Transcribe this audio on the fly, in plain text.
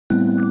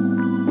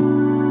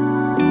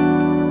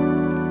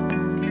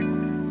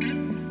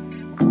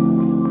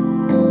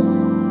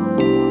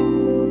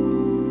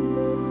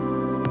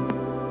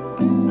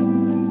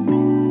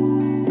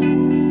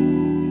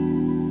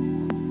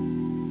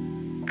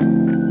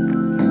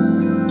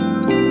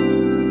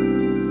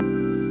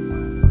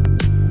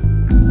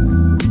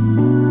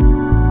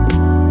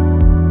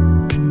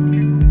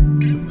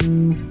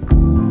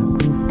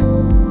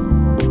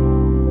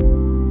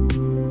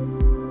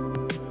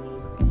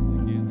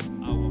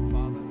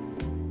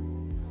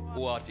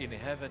who art in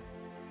heaven,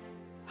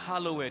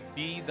 hallowed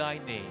be thy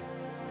name.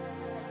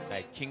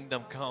 Thy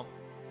kingdom come,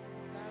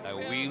 thy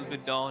will be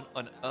done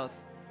on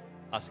earth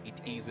as it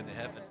is in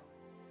heaven.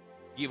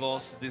 Give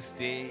us this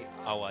day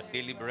our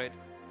daily bread,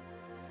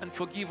 and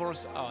forgive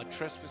us our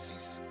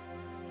trespasses,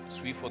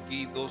 as we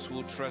forgive those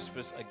who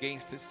trespass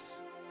against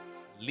us.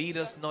 Lead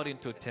us not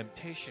into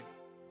temptation,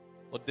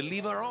 but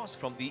deliver us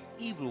from the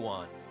evil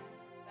one.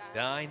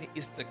 Thine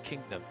is the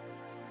kingdom,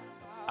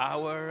 the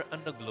power,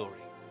 and the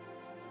glory,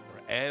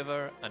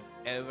 forever and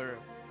ever.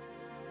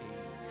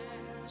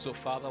 Amen. So,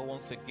 Father,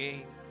 once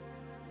again,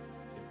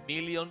 a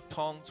million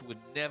tongues would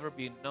never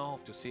be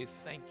enough to say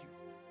thank you.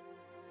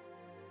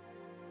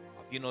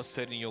 Have you not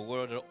said in your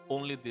word that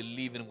only the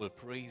living will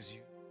praise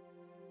you?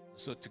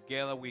 So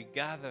together we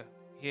gather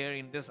here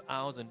in this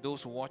house, and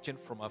those watching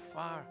from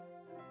afar,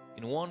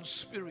 in one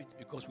spirit,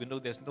 because we know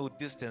there's no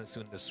distance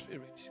in the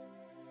spirit,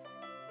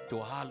 to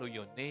hallow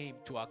your name,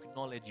 to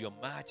acknowledge your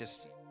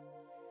majesty,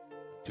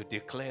 to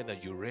declare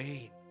that you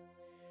reign.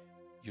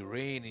 You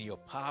reign in your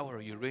power,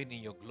 you reign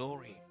in your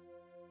glory.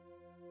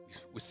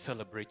 We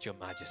celebrate your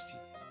majesty.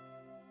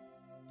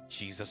 In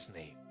Jesus'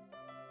 name.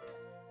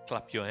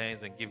 Clap your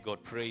hands and give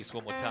God praise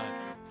one more time.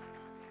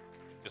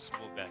 Just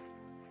move back.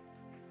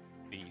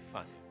 Be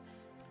fun.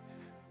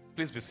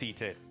 Please be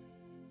seated.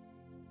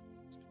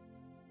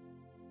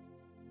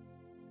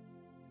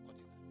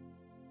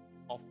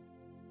 Off. Okay,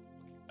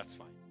 that's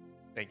fine.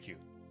 Thank you.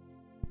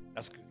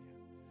 That's good.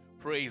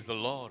 Praise the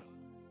Lord.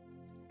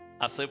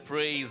 I say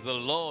praise the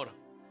Lord.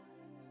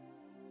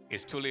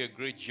 It's truly a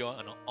great joy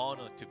and an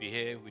honor to be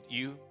here with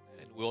you.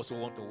 And we also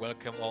want to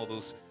welcome all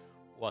those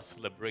who are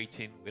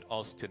celebrating with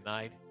us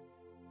tonight.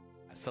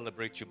 I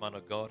celebrate you, man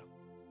of God.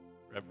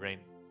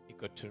 Reverend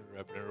Ikotu,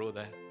 Reverend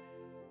Rhoda,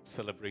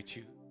 celebrate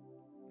you.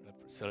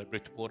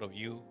 Celebrate both of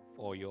you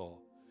for your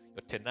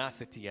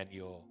tenacity and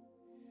your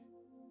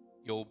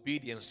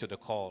obedience to the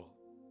call.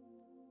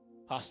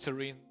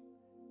 Pastoring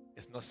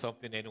is not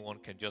something anyone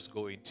can just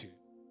go into.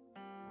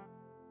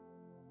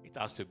 It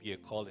has to be a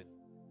calling.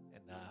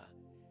 And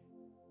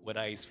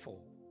whether it's for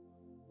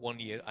 1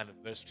 year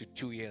anniversary,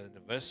 2 year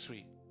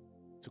anniversary,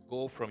 to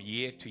go from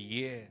year to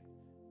year,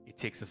 it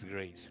takes His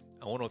grace.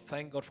 I want to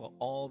thank God for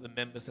all the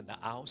members in the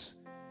house.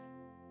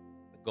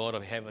 The God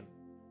of heaven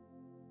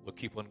will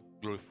keep on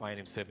glorifying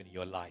Himself in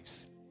your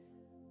lives.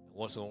 I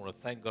also want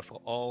to thank God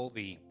for all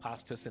the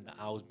pastors in the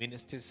house,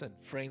 ministers and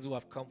friends who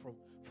have come from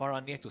far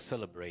and near to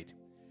celebrate.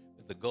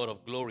 May the God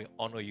of glory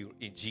honor you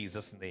in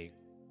Jesus' name.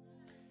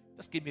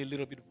 Just give me a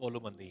little bit of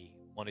volume on the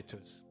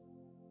monitors.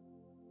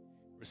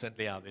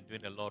 Recently, I've been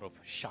doing a lot of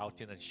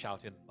shouting and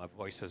shouting. My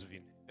voice has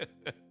been.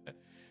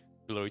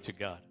 Glory to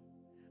God.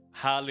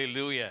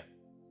 Hallelujah.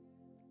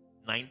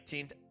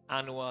 19th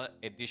annual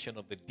edition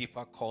of the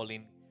Deeper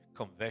Calling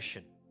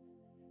Convention.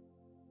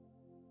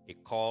 A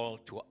call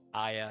to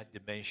higher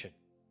dimension.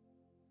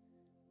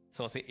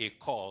 Someone say a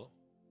call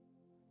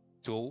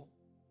to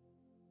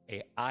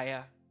a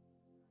higher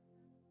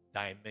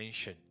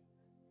dimension.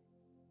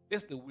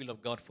 This is the will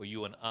of God for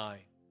you and I,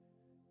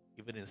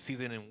 even in the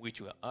season in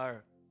which we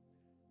are.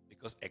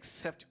 Because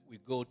except we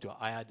go to a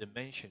higher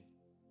dimension,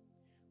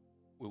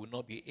 we will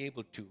not be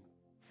able to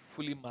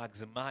fully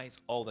maximize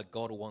all that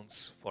God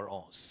wants for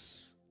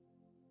us.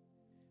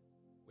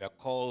 We are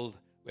called,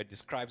 we are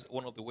described,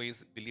 one of the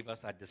ways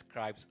believers are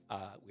described,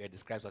 we are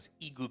described as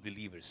eagle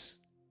believers.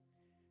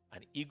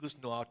 And eagles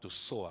know how to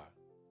soar.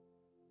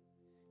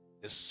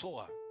 They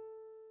soar.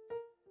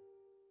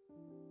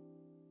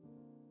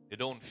 They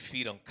don't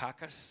feed on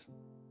carcass.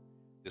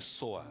 They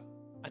soar.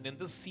 And in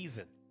this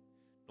season,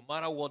 no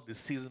matter what the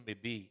season may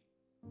be,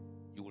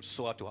 you will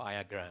soar to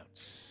higher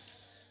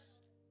grounds.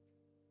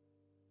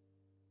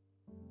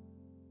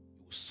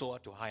 You will soar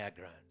to higher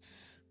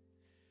grounds.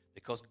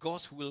 Because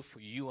God's will for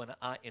you and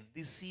I in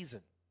this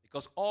season,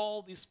 because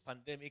all this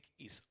pandemic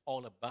is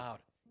all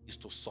about, is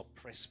to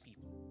suppress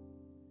people,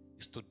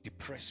 is to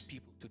depress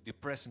people, to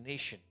depress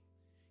nation,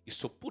 is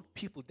to put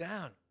people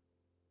down.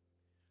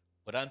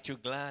 But aren't you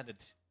glad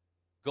that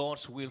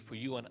God's will for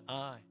you and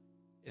I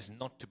is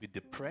not to be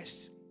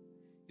depressed,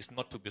 is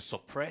not to be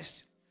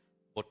suppressed,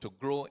 but to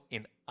grow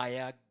in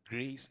higher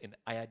grace, in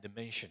higher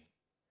dimension.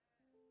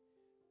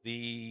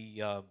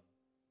 The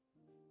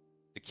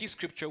key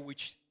scripture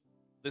which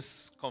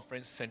this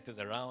conference centers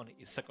around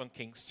is 2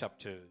 Kings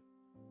chapter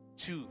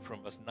 2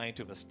 from verse 9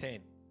 to verse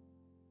 10.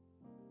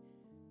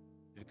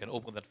 If you can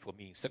open that for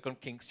me. 2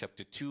 Kings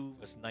chapter 2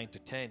 verse 9 to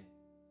 10.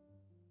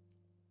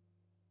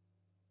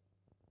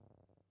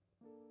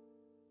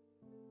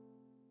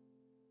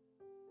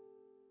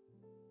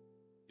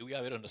 Do we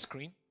have it on the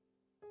screen?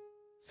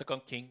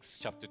 2 Kings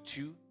chapter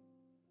 2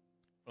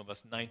 from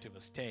verse 9 to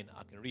verse 10.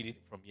 I can read it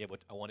from here, but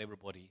I want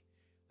everybody.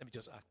 Let me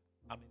just ask.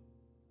 Amen.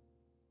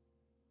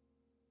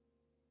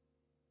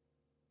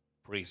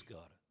 Praise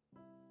God.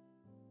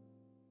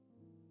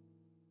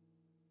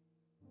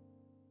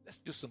 Let's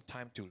do some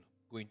time to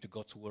go into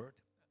God's word.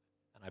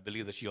 And I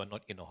believe that you are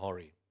not in a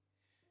hurry.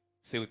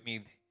 Say with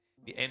me,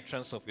 the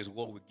entrance of His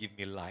word will give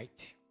me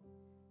light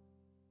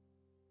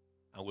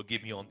and will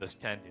give me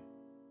understanding.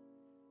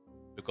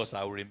 because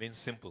I will remain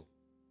simple.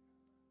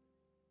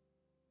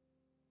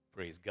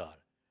 Praise God.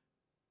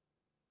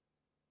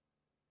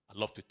 I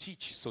love to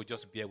teach, so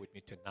just bear with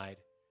me tonight.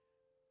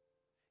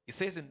 It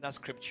says in that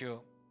scripture,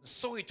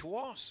 so it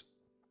was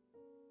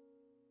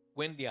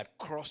when they had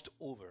crossed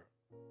over.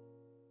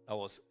 That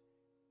was,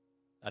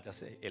 let us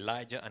say,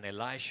 Elijah and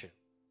Elisha.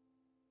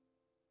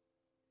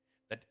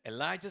 That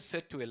Elijah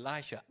said to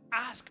Elisha,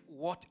 ask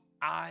what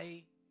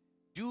I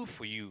do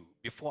for you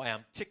before I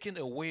am taken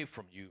away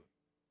from you.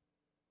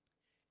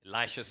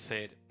 Elisha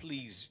said,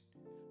 please,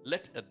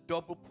 let a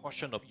double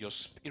portion of your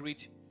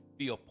spirit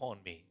be upon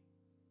me.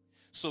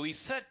 So he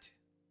said,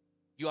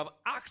 you have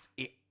asked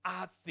a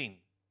hard thing.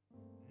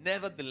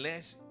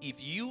 Nevertheless, if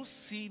you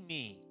see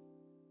me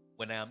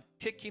when I am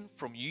taken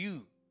from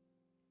you,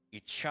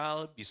 it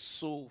shall be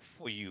so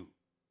for you.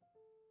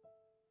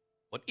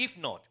 But if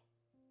not,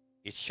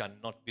 it shall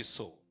not be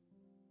so.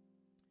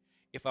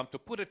 If I'm to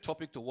put a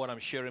topic to what I'm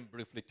sharing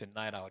briefly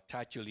tonight, I'll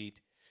title it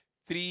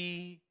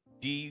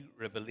 3D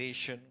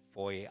Revelation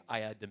for a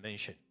Higher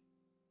Dimension.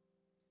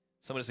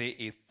 Somebody say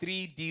a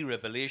 3D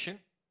revelation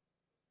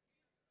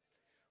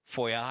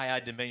for a higher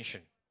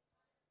dimension.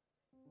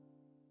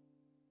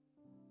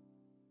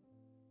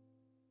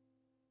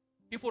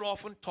 People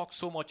often talk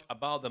so much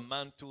about the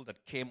mantle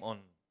that came on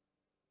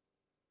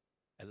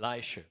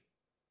Elisha,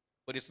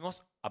 but it's not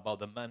about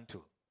the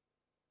mantle.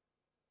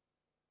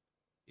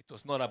 It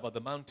was not about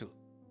the mantle.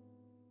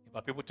 In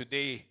fact, people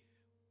today,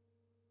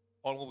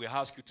 all we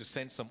ask you to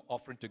send some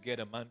offering to get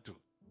a mantle.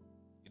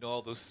 You know,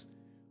 all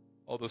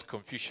those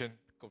Confucian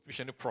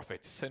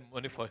prophets send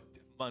money for the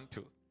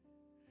mantle.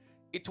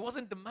 It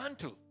wasn't the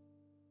mantle.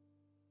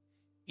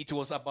 It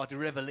was about the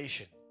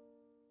revelation.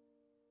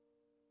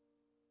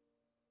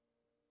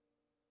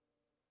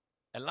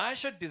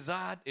 Elisha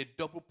desired a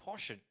double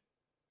portion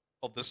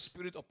of the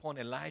Spirit upon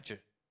Elijah.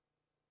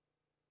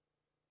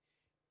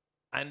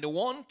 And the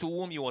one to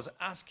whom he was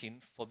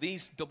asking for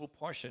this double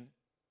portion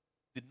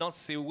did not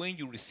say, when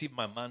you receive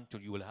my mantle,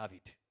 you will have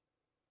it.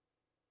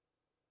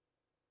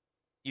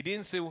 He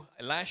didn't say,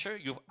 Elisha,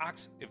 you've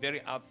asked a very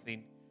hard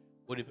thing,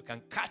 but if you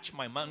can catch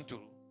my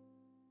mantle,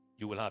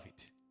 you will have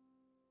it.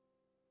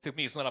 To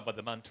me, it's not about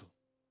the mantle.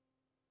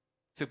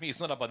 To me, it's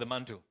not about the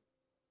mantle.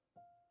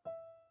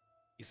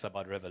 It's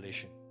about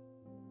revelation.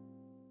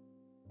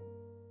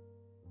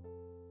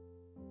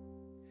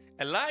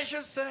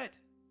 Elisha said,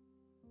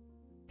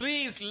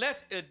 please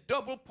let a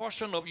double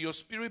portion of your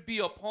spirit be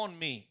upon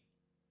me.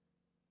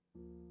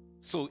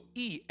 So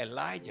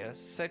Elijah,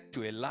 said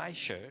to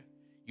Elisha,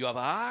 you have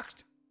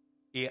asked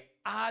a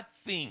hard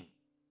thing.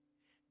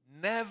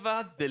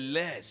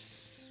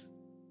 Nevertheless.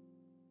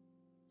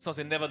 So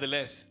say,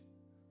 nevertheless.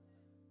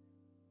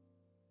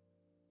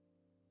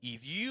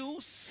 If you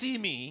see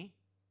me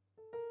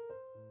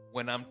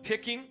when I'm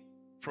taken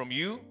from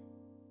you,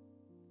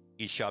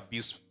 it shall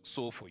be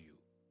so for you.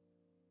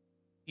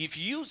 If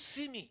you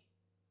see me,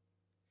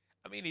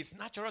 I mean, it's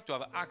natural to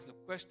have asked the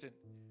question,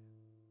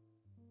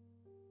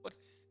 but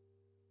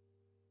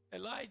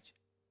Elijah,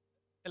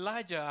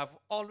 I've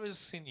always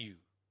seen you.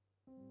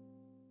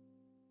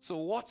 So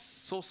what's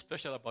so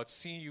special about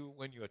seeing you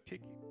when you are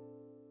taken?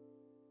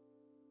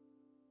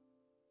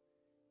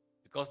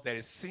 Because there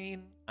is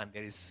sin and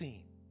there is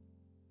sin.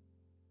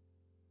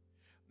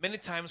 Many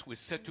times we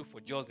settle for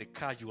just the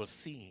casual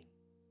seeing.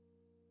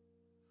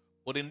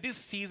 But in this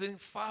season,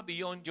 far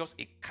beyond just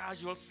a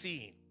casual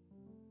seeing.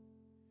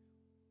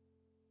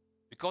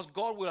 Because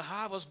God will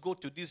have us go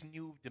to this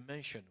new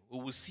dimension. We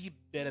will see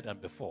better than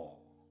before.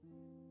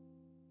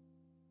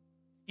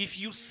 If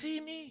you see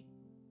me,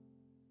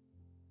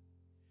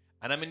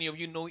 and how many of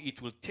you know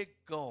it will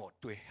take God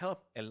to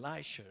help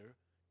Elisha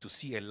to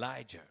see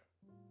Elijah?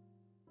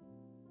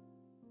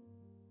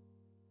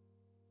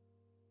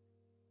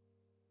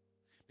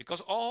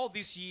 Because all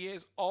these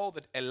years, all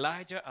that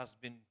Elijah I've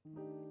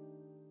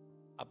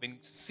been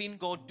seeing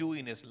God do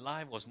in his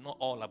life was not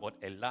all about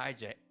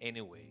Elijah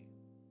anyway.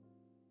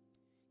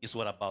 It's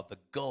what about the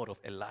God of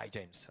Elijah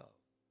himself,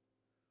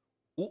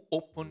 who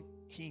opened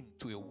him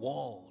to a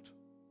world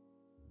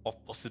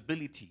of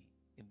possibility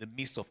in the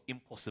midst of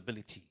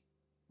impossibility.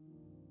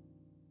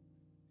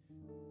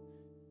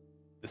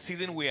 The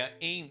season we are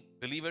in,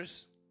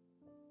 believers,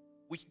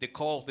 which they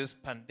call this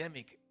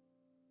pandemic,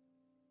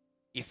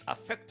 is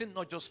affecting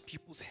not just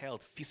people's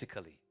health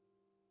physically.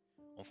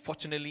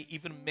 Unfortunately,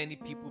 even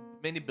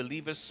many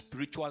believers'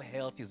 spiritual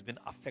health has been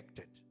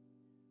affected.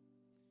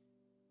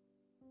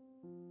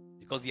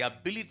 Because the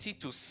ability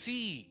to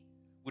see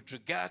with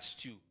regards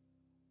to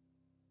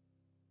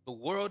the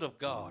Word of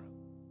God,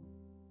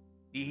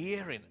 the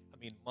hearing, I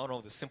mean, one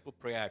of the simple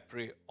prayer I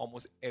pray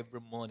almost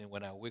every morning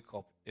when I wake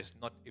up is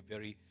not a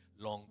very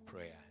long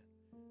prayer.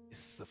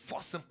 It's the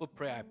first simple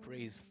prayer I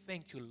pray is,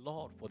 thank you,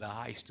 Lord, for the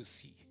eyes to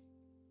see.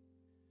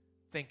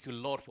 Thank you,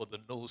 Lord, for the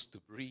nose to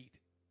breathe.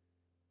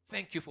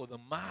 Thank you for the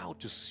mouth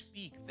to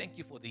speak. Thank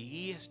you for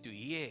the ears to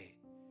hear.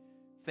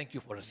 Thank you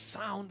for a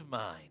sound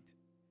mind.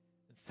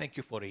 And thank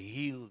you for a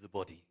healed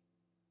body.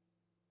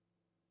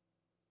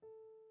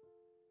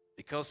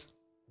 Because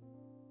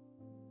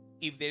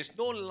if there's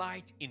no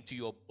light into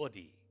your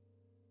body,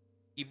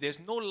 if there's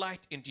no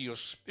light into your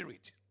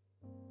spirit,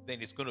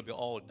 then it's going to be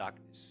all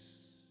darkness.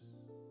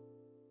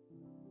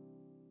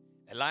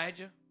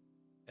 Elisha,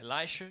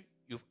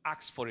 you've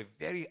asked for a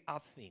very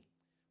hard thing.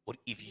 But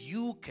if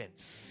you can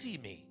see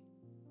me,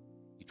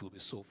 it will be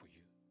so for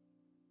you.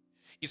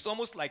 It's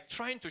almost like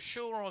trying to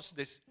show us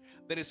this.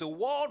 There is a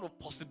world of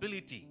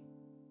possibility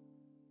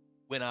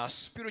when our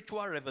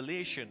spiritual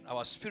revelation,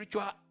 our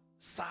spiritual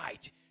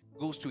sight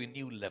goes to a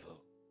new level.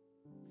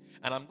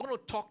 And I'm going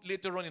to talk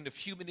later on in a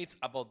few minutes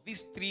about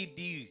this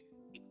 3D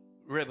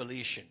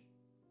revelation.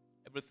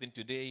 Everything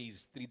today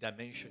is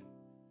 3-dimension.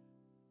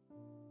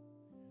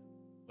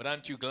 But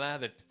aren't you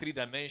glad that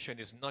 3-dimension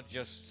is not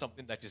just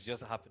something that is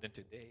just happening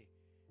today?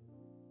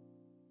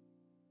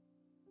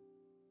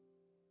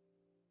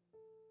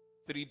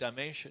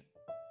 3-dimension.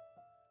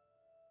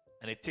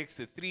 And it takes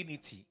the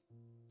Trinity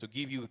to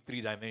give you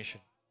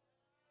 3-dimension.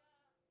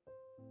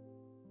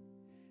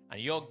 And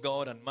your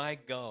God and my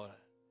God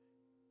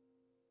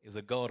is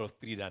a God of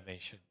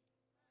 3-dimension.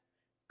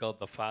 God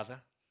the Father,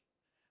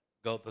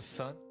 God the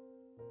Son,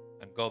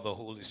 and God the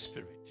Holy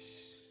Spirit.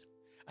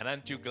 And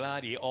aren't you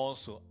glad He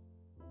also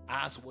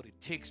has what it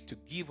takes to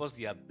give us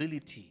the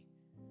ability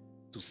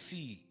to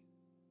see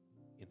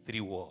in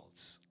 3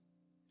 worlds?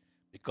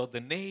 Because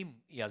the name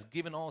He has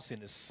given us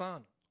in His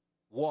Son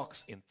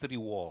walks in 3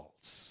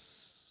 worlds.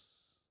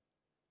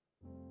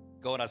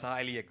 God has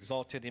highly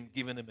exalted Him,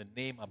 given Him a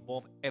name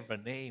above every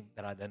name,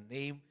 that at the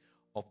name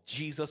of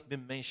Jesus be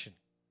mentioned,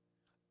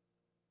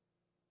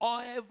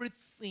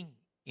 everything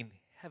in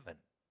heaven,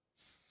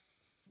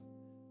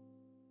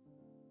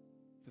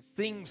 the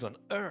things on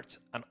earth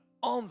and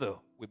under,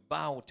 we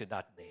bow to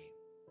that name.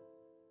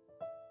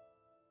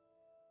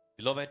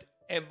 Beloved,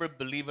 every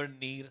believer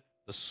needs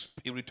the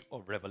spirit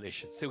of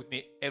revelation. Say with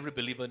me, every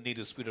believer needs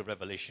the spirit of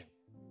revelation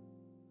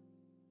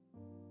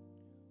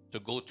to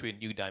go to a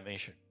new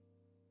dimension.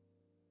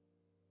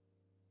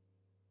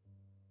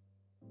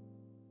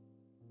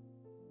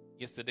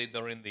 Yesterday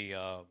during the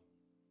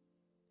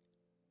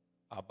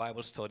our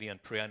Bible study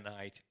and prayer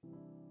night,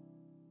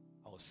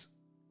 I was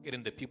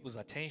getting the people's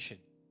attention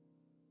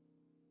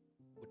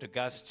with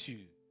regards to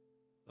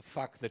the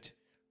fact that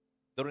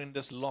during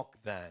this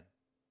lockdown,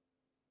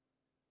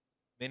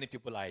 many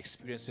people are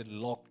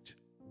experiencing locked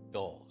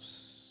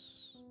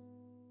doors.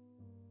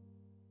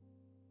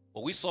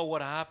 But we saw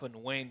what happened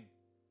when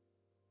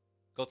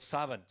God's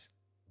servant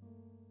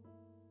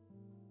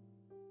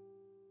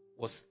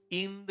was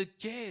in the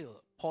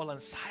jail, Paul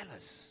and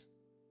Silas.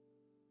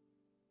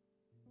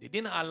 They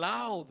didn't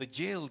allow the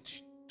jail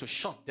to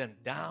shut them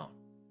down.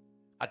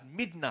 At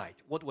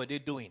midnight, what were they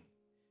doing?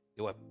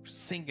 They were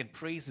singing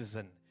praises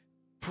and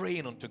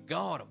praying unto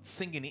God,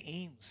 singing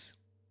hymns.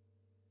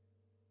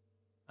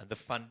 And the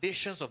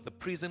foundations of the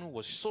prison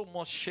was so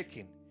much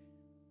shaken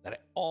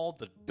that all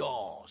the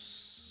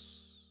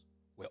doors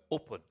were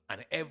open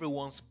and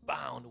everyone's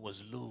bound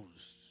was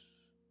loose.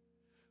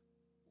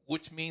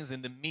 Which means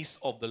in the midst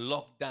of the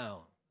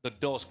lockdown, the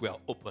doors were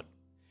open.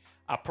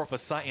 I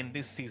prophesy in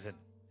this season,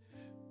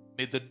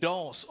 may the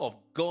doors of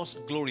God's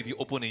glory be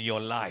open in your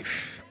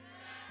life.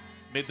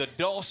 May the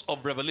doors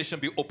of revelation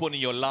be open in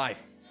your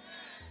life.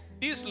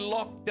 This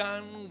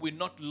lockdown will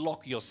not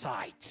lock your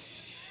sight.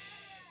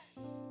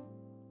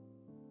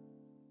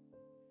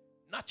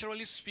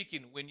 Naturally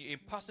speaking, when a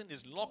person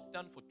is locked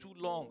down for too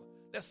long,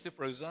 let's say,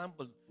 for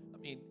example,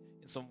 in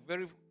some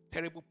very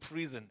terrible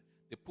prison,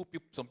 they put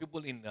some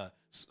people in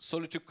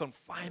solitary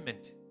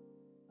confinement.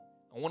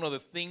 And one of the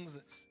things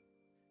that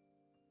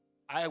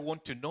I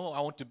want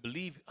to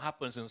believe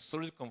happens in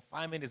solitary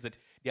confinement is that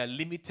they are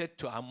limited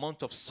to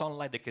amount of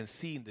sunlight they can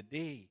see in the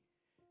day.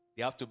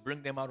 They have to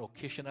bring them out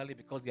occasionally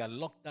because they are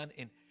locked down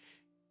in.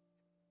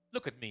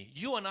 Look at me.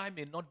 You and I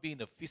may not be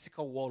in a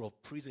physical wall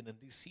of prison in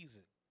this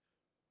season,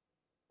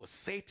 but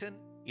Satan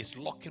is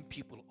locking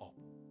people up.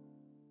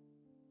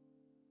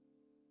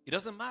 It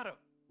doesn't matter.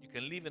 You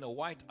can live in a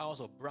white house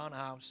or brown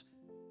house.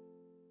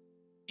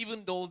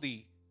 Even though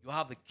you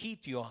have the key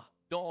to your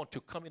door to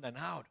come in and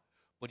out,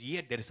 but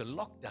yet there is a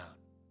lockdown.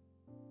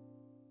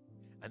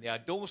 And there are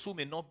those who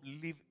may not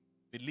be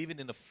living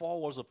in the 4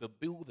 walls of the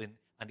building,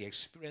 and they're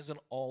experiencing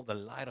all the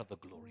light of the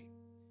glory.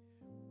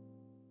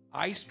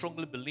 I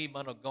strongly believe,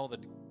 man of God,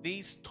 that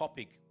this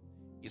topic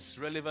is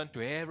relevant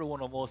to every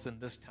one of us in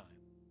this time.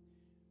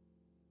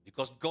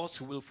 Because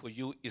God's will for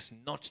you is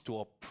not to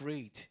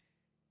operate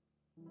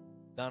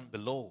down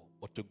below,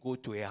 but to go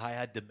to a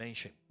higher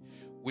dimension.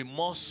 We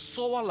must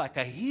soar like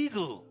an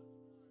eagle.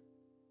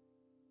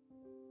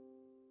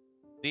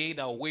 They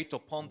that wait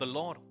upon the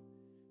Lord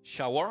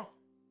shall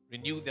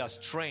renew their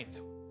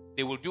strength.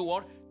 They will do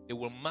what? They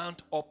will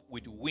mount up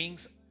with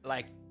wings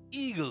like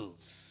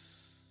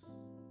eagles.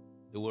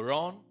 They will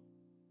run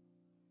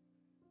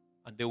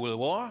and they will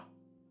war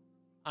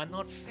and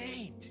not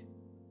faint.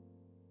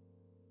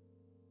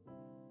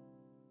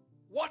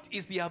 What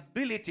is the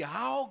ability?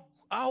 How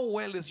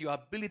well is your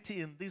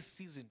ability in this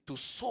season to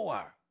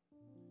soar?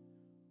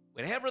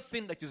 When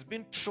everything that is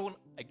being thrown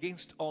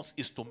against us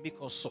is to make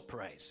us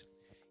surprised,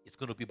 it's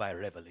going to be by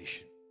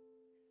revelation.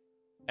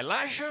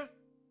 Elijah,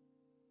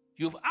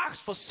 you've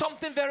asked for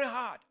something very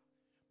hard.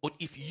 But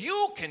if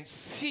you can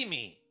see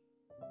me,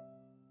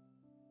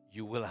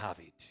 you will have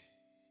it.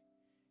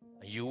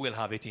 And you will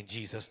have it in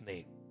Jesus'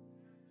 name.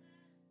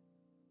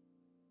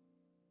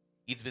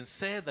 It's been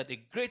said that a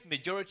great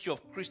majority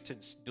of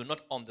Christians do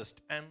not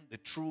understand the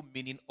true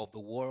meaning of the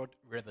word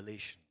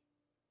revelation.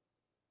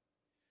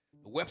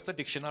 The Webster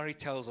Dictionary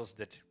tells us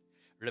that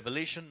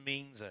revelation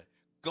means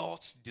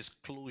God's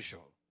disclosure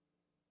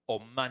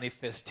or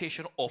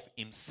manifestation of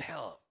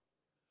himself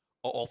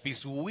or of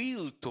his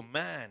will to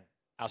man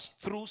as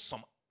through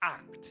some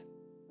act.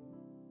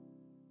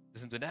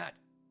 Listen to that.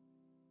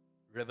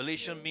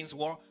 Revelation means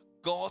what?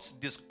 God's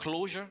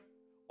disclosure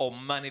or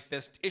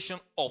manifestation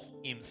of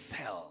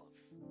himself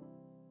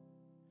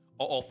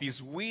or of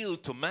his will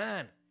to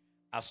man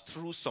as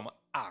through some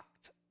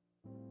act.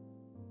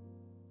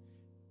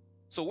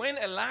 So when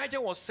Elijah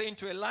was saying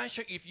to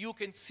Elisha, if you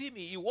can see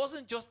me, it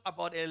wasn't just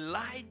about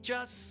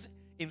Elijah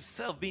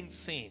himself being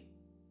seen.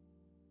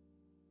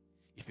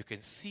 If you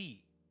can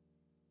see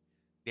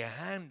the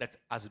hand that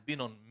has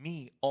been on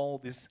me all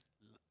this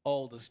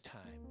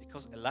time,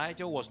 because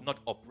Elijah was not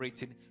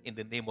operating in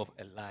the name of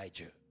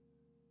Elijah.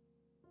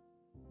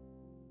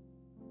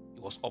 He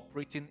was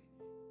operating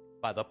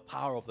by the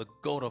power of the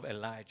God of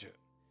Elijah.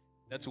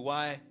 That's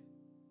why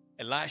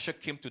Elisha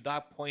came to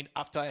that point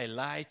after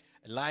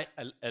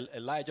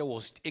Elijah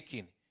was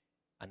taken,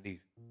 and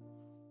they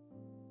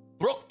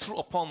broke through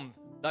upon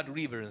that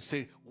river and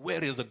said,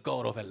 where is the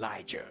God of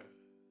Elijah?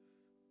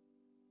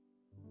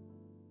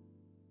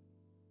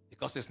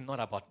 Because it's not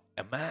about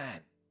a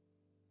man,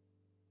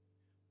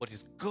 but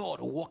it's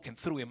God walking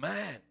through a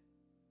man.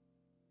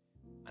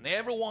 And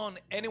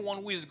anyone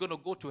who is going to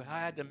go to a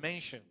higher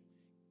dimension,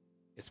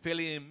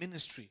 especially in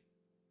ministry,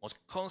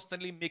 must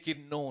constantly make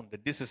it known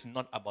that this is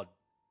not about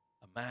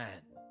a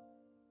man.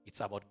 It's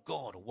about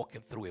God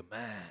walking through a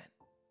man.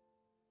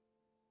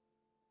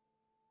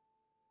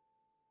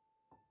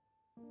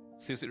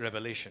 Says it,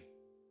 revelation.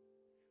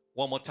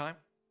 One more time.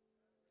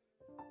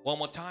 One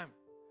more time.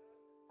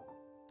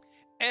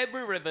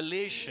 Every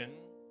revelation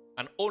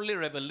and only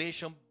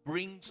revelation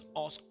brings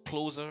us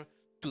closer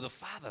to the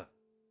Father.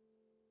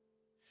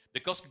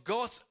 Because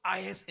God's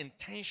highest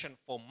intention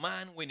for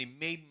man when he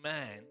made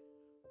man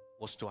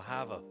was to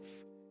have a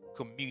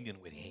communion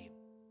with him,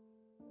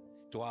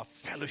 to have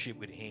fellowship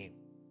with him.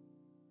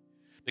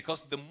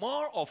 Because the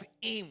more of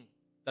him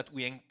that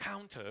we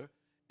encounter,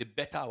 the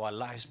better our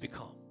lives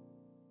become.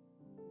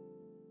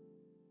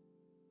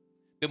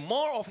 The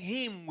more of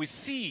him we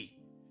see,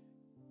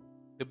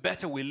 the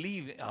better we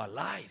live our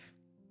life.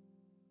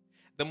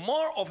 The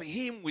more of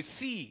him we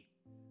see,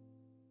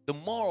 the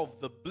more of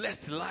the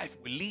blessed life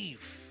we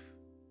live.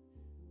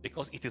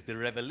 Because it is the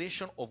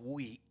revelation of who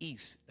he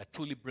is that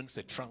truly brings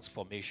a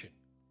transformation.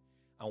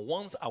 And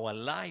once our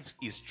lives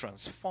is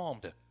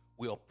transformed,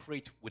 we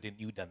operate with a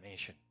new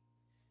dimension.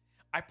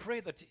 I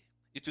pray that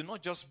it will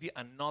not just be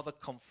another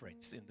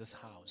conference in this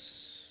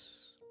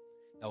house.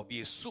 There will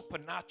be a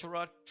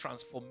supernatural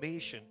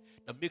transformation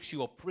that makes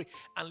you operate.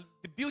 And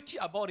the beauty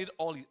about it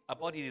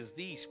is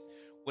this.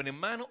 When a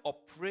man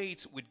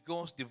operates with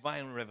God's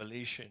divine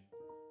revelation,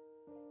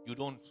 you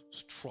don't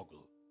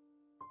struggle.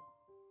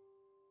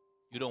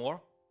 You don't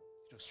what?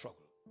 You don't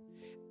struggle.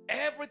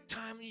 Every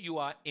time you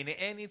are in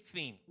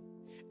anything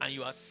and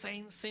you are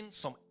sensing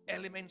some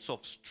elements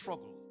of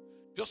struggle,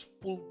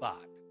 just pull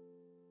back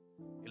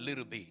a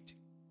little bit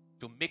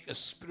to make a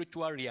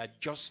spiritual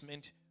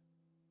readjustment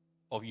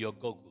of your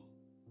goggle.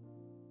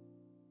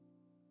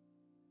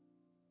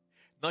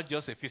 Not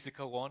just a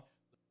physical one.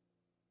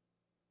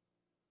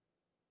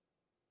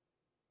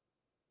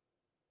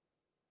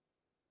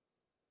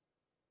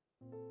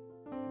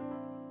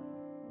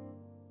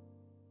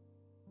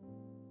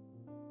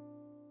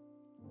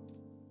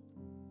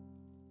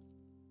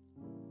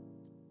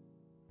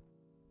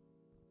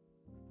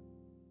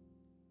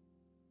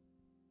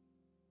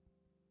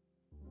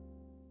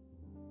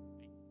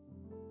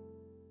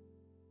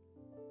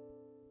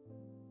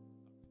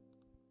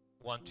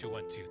 One, two.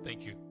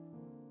 Thank you.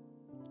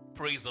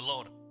 Praise the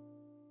Lord.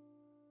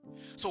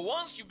 So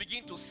once you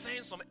begin to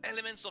sense some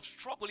elements of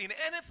struggle in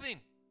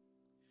anything,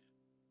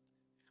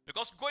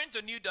 because going to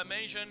a new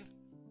dimension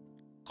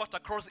cut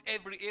across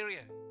every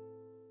area.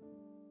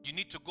 You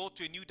need to go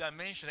to a new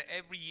dimension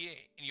every year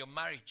in your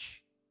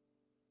marriage.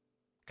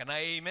 Can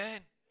I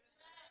amen?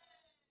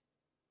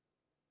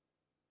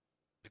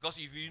 Because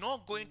if you're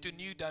not going to a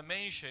new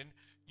dimension,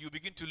 you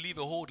begin to live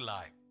a whole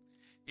life.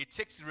 It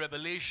takes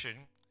revelation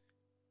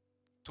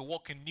to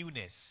walk in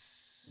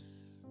newness.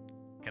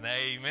 Can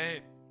I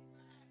amen?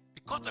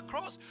 It cuts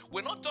across.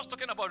 We're not just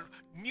talking about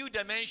new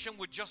dimension,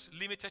 we're just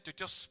limited to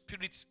just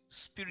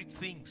spirit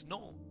things.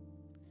 No.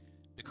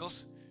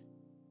 Because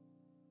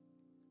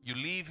you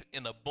live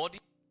in a body,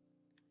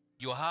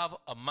 you have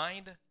a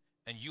mind,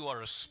 and you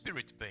are a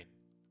spirit being.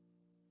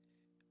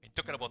 And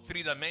talking about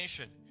three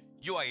dimension,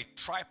 you are a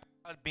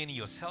tripartite being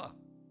yourself.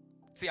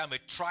 See, I'm a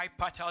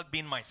tripartite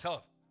being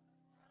myself.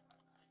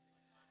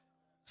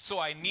 So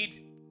I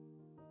need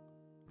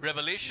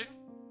revelation,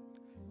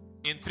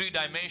 In 3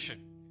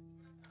 dimensions.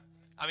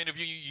 I mean, if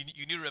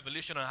you need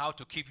revelation on how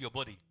to keep your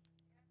body.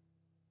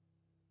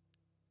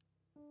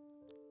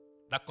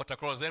 That cut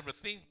across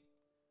everything.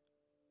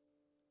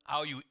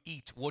 How you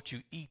eat, what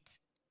you eat,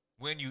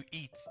 when you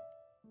eat.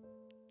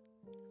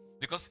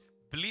 Because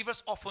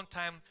believers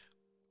oftentimes,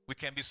 we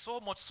can be so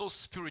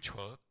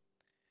spiritual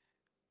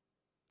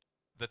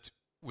that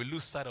we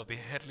lose sight of the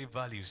heavenly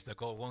values that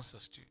God wants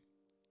us to.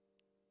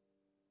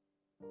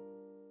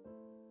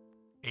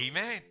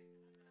 Amen.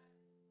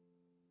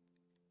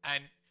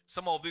 And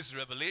some of this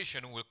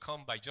revelation will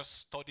come by just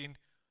studying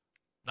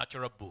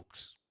natural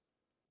books.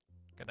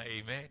 Can I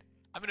amen?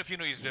 I mean, if you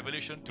know, it's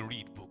revelation to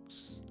read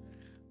books.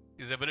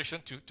 It's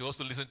revelation to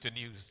also listen to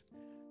news.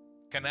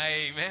 Can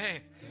I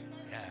amen?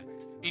 Yeah.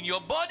 In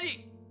your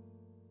body,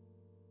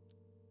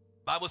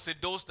 Bible said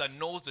those that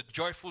knows the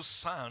joyful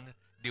sound,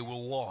 they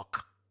will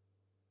walk.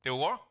 They will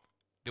walk?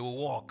 They will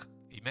walk.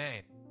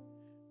 Amen.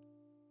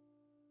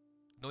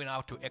 Knowing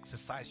how to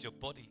exercise your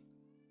body.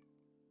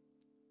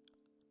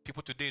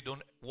 People today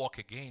don't walk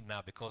again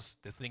now because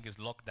the thing is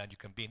locked down. You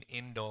can be in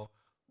indoor.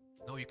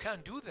 No, you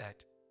can't do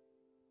that.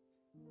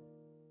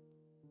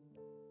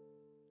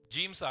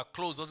 Gyms are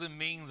closed doesn't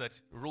mean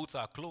that roads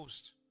are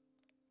closed.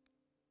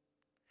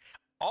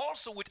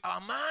 Also with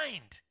our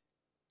mind.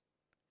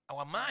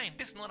 Our mind,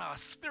 this is not our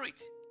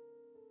spirit.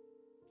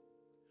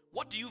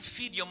 What do you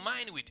feed your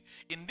mind with?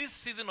 In this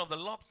season of the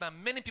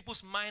lockdown, many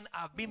people's mind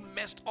have been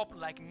messed up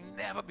like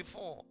never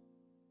before.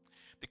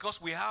 Because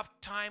we have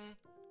time,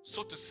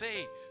 so to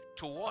say,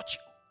 to watch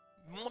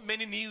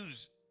many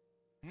news.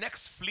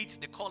 Next fleet,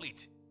 they call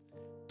it.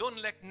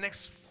 Don't let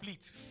next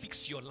fleet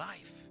fix your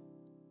life.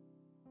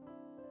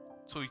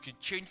 So you can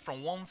change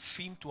from one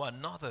theme to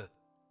another.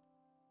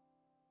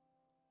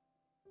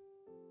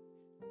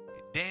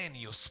 Then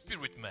your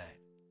spirit man.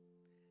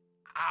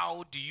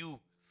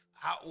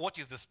 What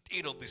is the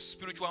state of the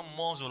spiritual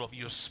muscle of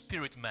your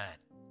spirit man?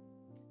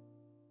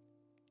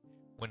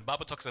 When the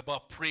Bible talks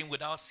about praying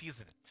without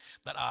ceasing,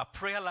 that our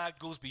prayer life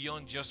goes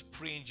beyond just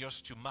praying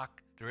just to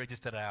mark the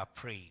register that I have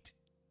prayed.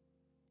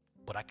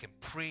 But I can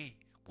pray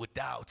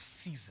without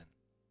ceasing.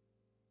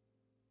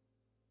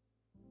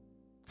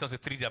 So it's a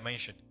 3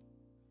 dimension.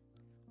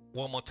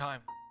 One more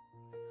time.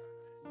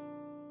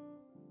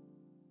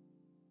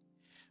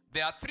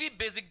 There are 3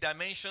 basic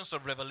dimensions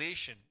of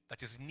revelation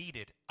that is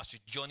needed as you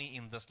journey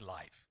in this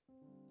life.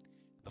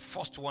 The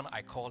first one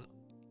I call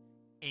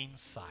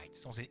insight.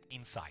 Someone say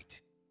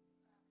insight.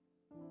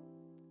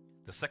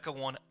 The second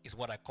one is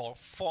what I call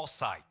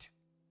foresight.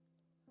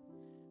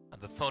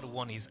 And the third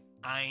one is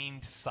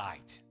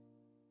hindsight.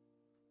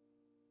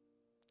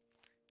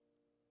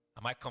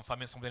 Am I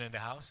confirming something in the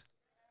house?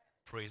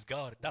 Praise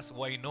God. That's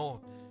why you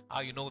know.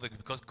 How you know that?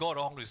 Because God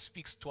always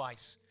speaks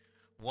twice.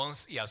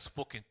 Once he has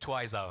spoken,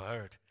 twice I've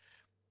heard.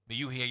 May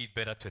you hear it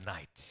better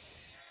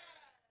tonight.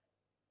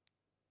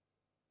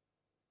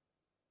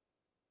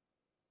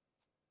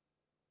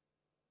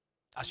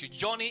 As you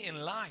journey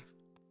in life,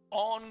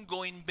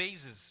 ongoing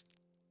basis,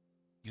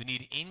 you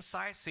need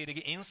insight. Say it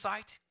again.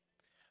 Insight,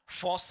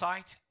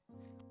 foresight,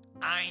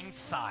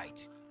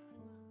 hindsight.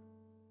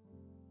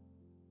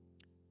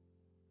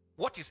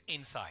 What is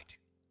insight?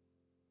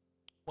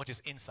 What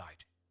is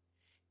insight?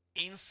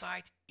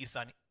 Insight is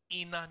an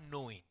inner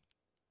knowing.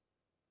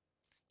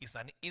 It's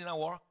an inner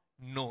what?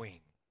 Knowing.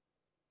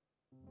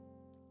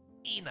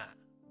 Inner.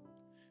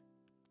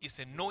 It's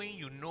a knowing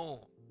you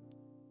know.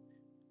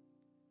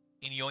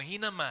 In your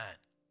inner man.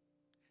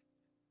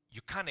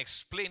 You can't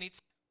explain it.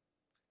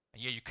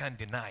 And yet you can't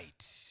deny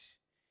it.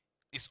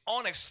 It's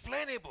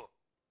unexplainable.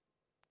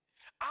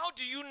 How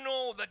do you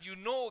know that you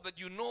know that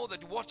you know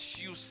that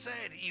what you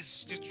said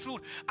is the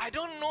truth? I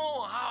don't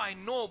know how I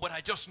know, but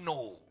I just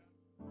know.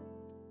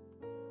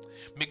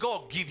 May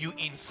God give you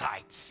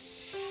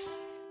insights.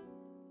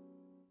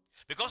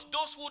 Because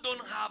those who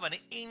don't have an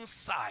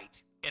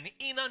insight, an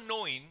inner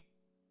knowing,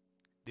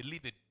 they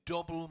live a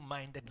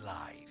double-minded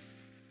life.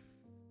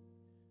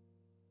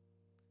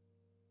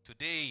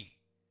 Today,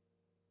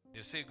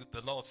 they say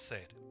the Lord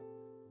said.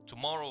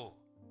 Tomorrow,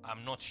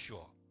 I'm not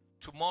sure.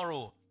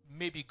 Tomorrow,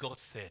 maybe God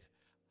said.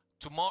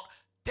 Tomorrow,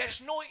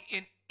 there's no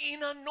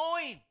inner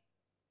knowing.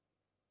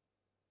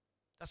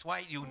 That's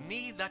why you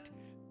need that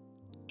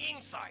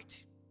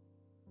insight.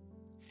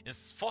 In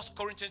 1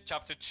 Corinthians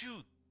chapter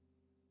 2,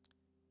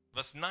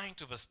 verse 9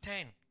 to verse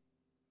 10.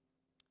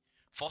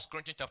 1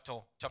 Corinthians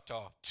chapter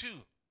 2,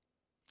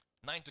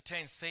 9 to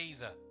 10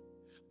 says,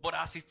 but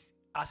as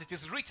it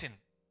is written,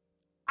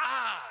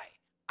 I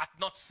have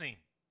not seen,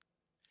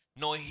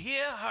 nor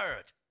ear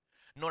heard,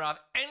 nor have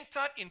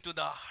entered into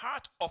the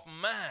heart of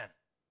man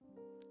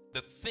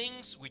the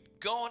things which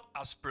God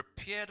has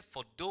prepared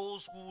for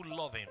those who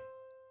love him.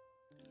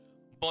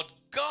 But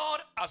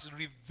God has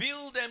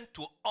revealed them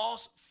to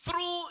us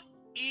through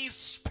his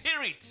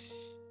Spirit.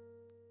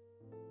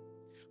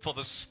 For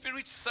the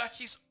Spirit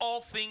searches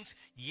all things,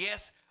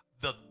 yes,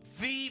 the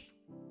deep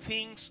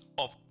things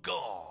of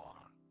God.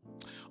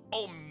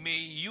 Oh, may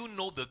you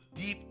know the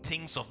deep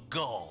things of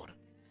God.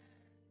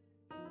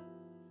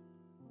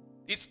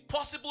 It's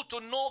possible to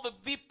know the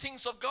deep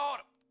things of God.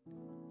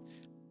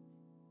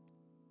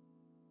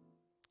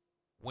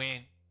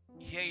 When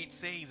here it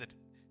says that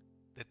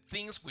the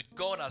things which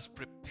God has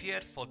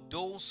prepared for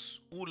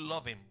those who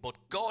love him, but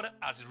God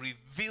has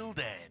revealed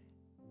them.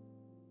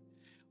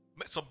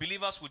 Some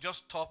believers will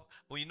just stop.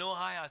 Well, you know,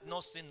 I have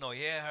not seen nor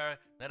hear her,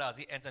 neither has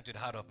he entered into the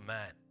heart of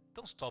man.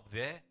 Don't stop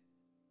there.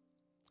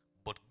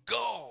 But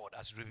God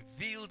has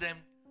revealed them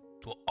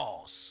to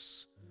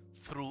us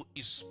through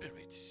his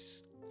Spirit.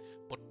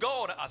 But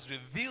God has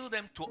revealed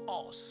them to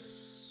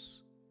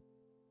us.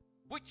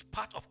 Which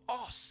part of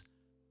us?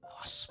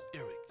 Our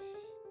spirit.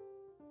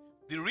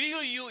 The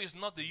real you is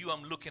not the you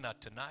I'm looking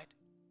at tonight.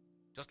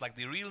 Just like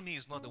the real me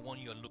is not the one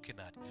you're looking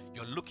at.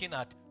 You're looking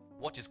at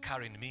what is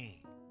carrying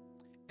me.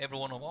 Every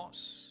one of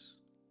us.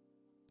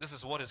 This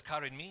is what is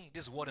carrying me.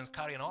 This is what is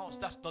carrying us.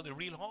 That's not the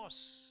real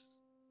us.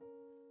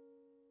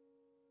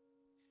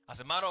 As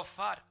a matter of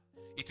fact,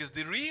 it is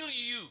the real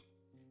you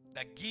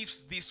that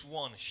gives this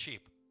one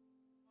shape.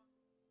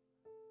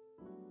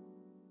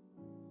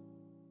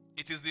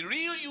 It is the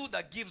real you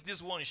that gives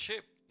this one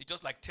shape. It's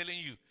just like telling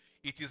you,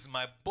 it is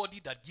my body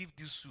that gives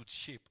this suit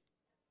shape.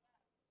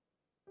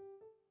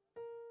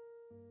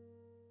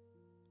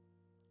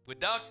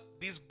 Without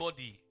this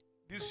body,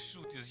 this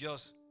suit is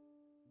just.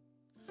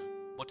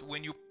 But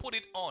when you put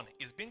it on,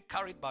 it's being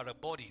carried by the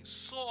body.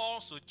 So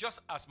also, just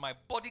as my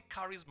body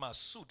carries my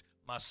suit,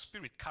 my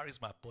spirit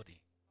carries my body.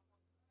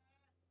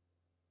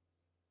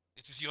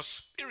 It is your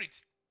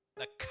spirit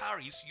that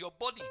carries your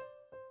body.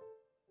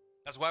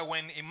 That's why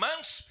when a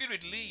man's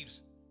spirit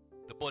leaves,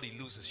 the body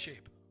loses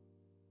shape.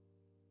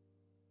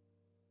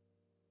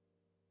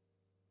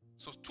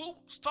 So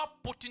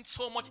stop putting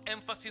so much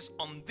emphasis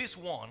on this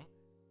one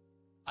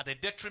at the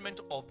detriment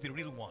of the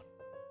real one.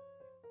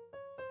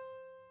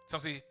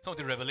 Some of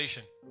the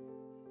revelation.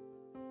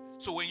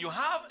 So when you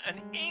have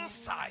an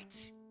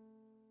insight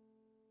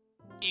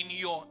in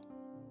your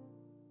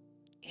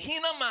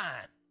inner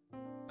man,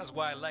 that's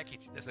why I like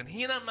it. There's an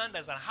inner man,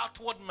 there's an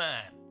outward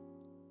man.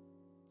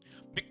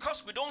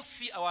 Because we don't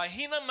see our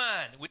inner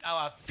man with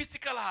our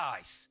physical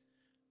eyes,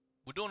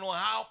 we don't know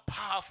how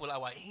powerful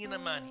our inner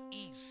man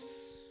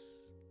is.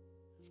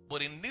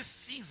 But in this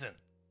season,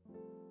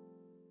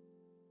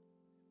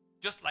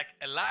 just like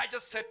Elijah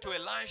said to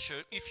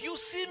Elisha, if you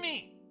see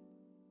me,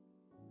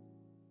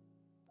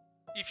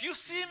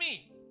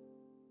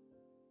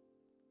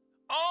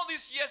 all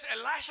these years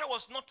Elisha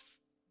was not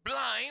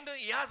blind,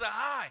 he has an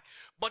eye.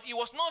 But he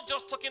was not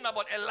just talking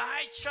about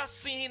Elisha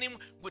seeing him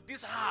with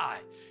this eye.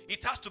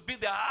 It has to be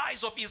the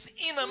eyes of his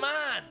inner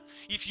man.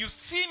 If you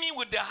see me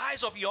with the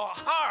eyes of your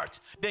heart,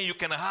 then you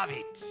can have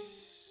it.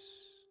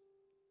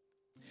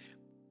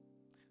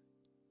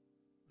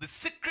 The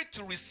secret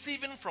to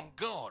receiving from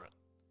God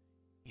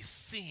is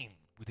seeing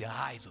with the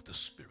eyes of the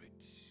Spirit.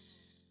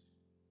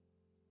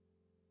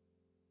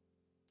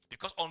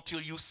 Because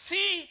until you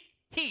see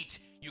it,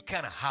 you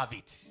can't have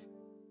it.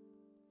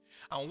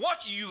 And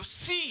what you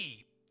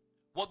see,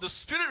 what the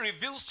Spirit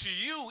reveals to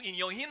you in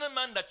your inner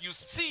man that you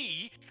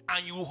see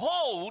and you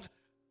hold,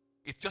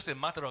 it's just a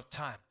matter of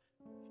time.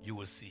 You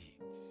will see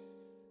it.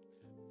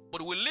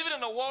 But we're living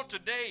in a world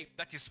today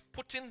that is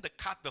putting the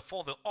cart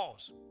before the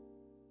horse.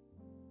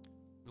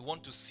 We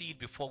want to see it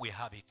before we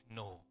have it.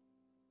 No.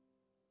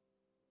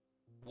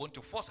 We want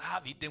to first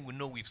have it, then we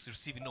know we've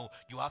received it. No,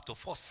 you have to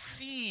first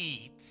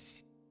see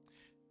it.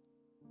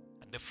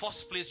 And the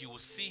first place you will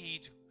see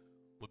it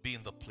will be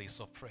in the place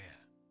of prayer.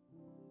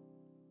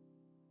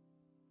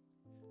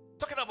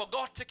 Talking about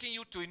God taking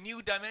you to a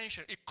new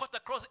dimension. It cut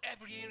across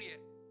every area.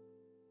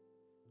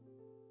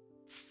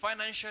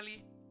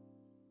 Financially,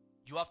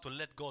 you have to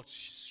let God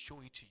show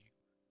it to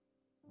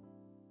you.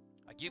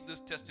 I give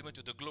this testimony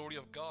to the glory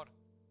of God.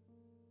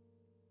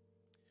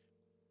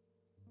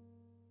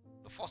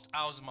 The first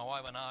house my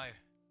wife and I,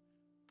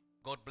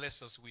 God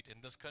bless us with in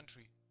this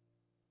country.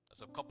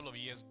 That's a couple of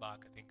years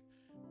back. I think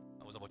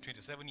that was about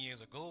 27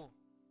 years ago.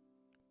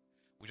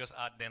 We just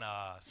had then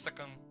our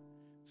second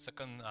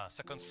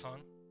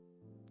son,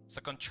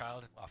 second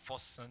child. Our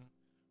first son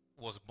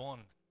was born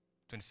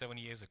 27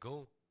 years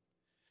ago.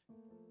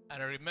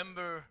 And I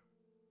remember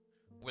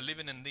we're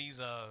living in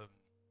these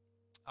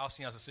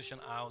housing association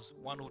house,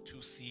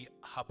 102C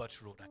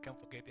Herbert Road. I can't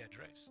forget the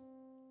address.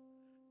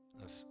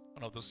 There's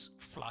one of those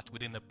flats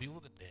within the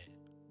building there.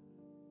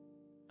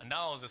 And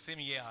now was the same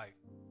year I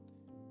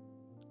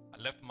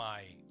left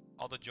my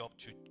other job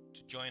to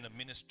join a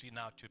ministry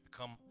now to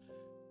become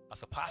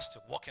as a pastor,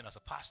 working as a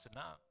pastor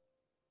now.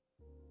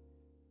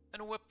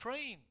 And we're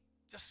praying,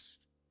 just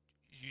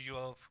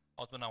usual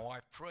husband and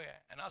wife prayer.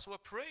 And as we're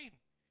praying,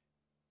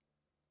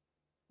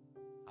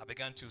 I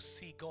began to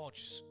see God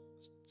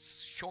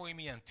showing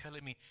me and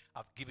telling me,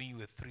 I've given you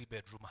a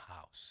 3-bedroom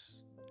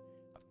house.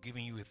 I've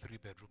given you a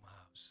 3-bedroom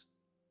house.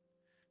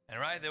 And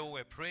right there we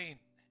were praying.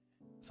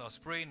 So I was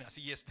praying, I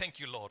said, yes, thank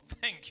you, Lord.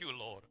 Thank you,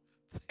 Lord.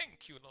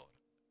 Thank you, Lord.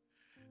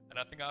 And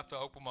I think after I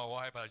opened my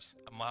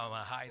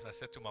eyes, I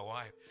said to my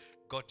wife,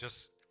 God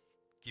just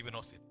given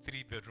us a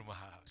 3-bedroom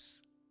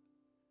house.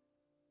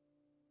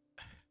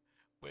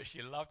 Well,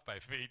 she laughed by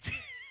faith.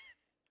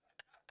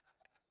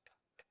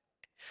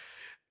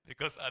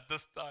 Because at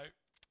this time,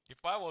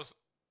 if I was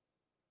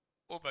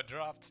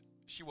overdraft,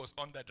 she was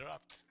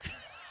underdraft.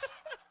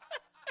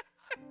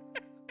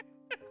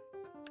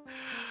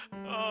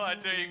 Oh, I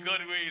tell you,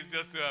 God's way is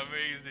just so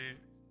amazing.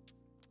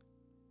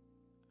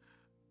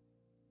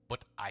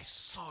 But I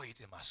saw it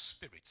in my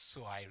spirit,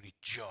 so I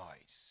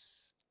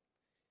rejoice.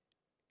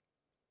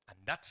 And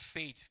that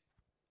faith,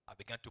 I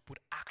began to put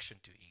action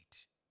to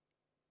it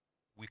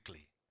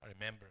weekly. I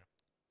remember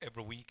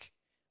every week,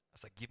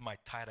 as I give my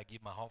tithe, I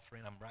give my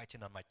offering, I'm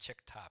writing on my check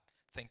tab,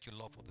 thank you,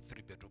 Lord, for the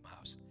 3-bedroom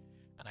house.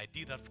 And I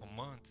did that for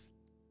months.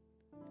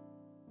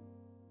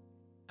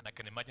 And I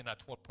can imagine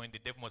at what point the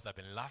devil must have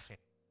been laughing.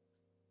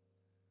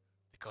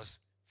 Because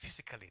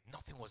physically,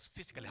 nothing was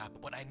physically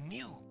happening, but I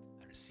knew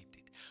I received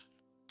it.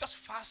 Just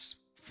fast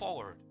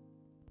forward.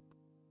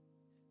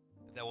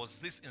 There was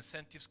this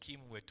incentive scheme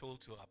we were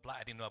told to apply.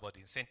 I didn't know about the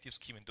incentive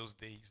scheme in those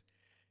days.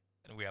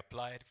 And we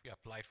applied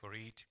for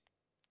it.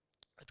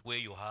 At where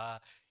you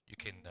are, you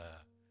can,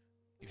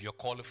 if you're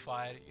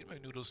qualified, you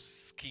know those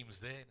schemes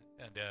there.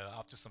 And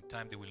after some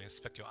time, they will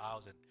inspect your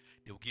house and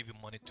they will give you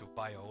money to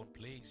buy your own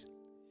place.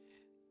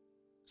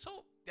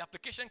 So the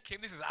application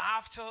came. This is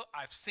after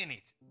I've seen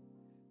it.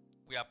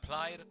 We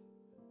applied,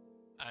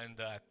 and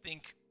I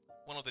think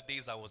one of the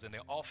days I was in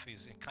the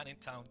office in Canning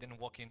Town, then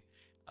working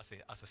as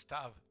a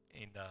staff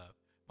in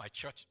my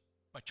church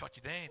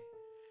then.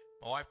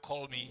 My wife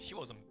called me. She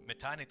was on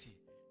maternity.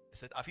 I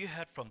said, have you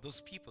heard from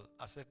those people?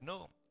 I said,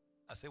 no.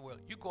 I said, well,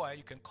 you go ahead,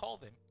 you can call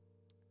them.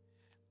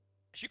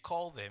 She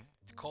called them,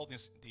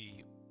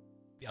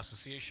 the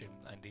association,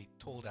 and they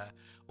told her,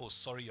 oh,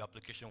 sorry, your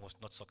application was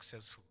not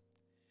successful.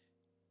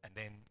 And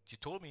then she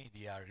told me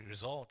the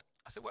result.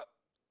 I said, well,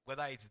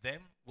 whether it's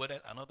them, whether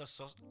another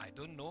source, I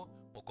don't know,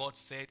 but God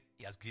said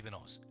he has given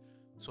us.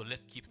 So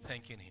let's keep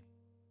thanking him.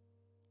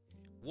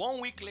 1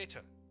 week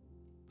later,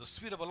 the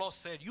Spirit of the Lord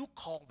said, you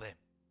call them.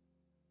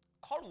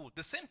 Call who?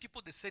 The same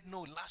people they said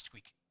no last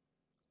week.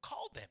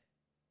 Call them.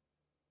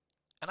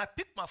 And I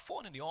picked my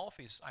phone in the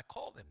office. I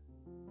called them.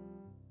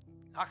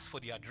 Asked for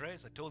the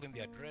address. I told them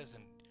the address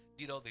and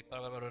did all the blah,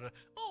 blah, blah, blah.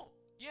 Oh,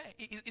 yeah,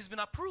 it's been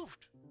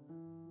approved.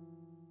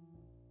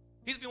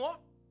 He's been what?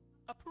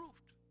 Approved.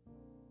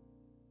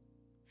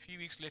 A few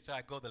weeks later,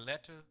 I got the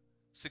letter,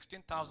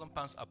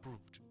 £16,000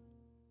 approved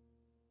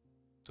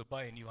to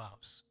buy a new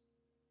house.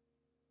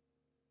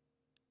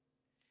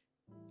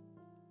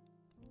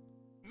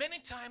 Many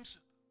times,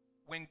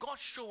 when God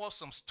shows us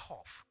some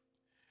stuff,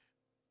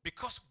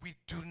 because we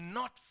do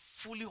not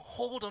fully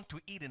hold on to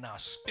it in our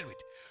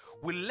spirit,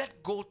 we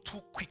let go too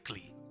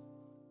quickly.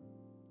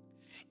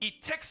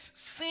 It takes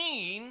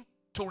sin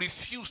to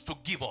refuse to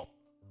give up.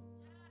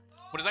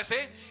 What does I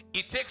say?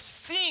 It takes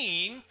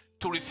sin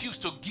to refuse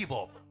to give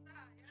up.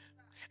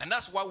 And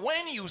that's why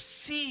when you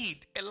see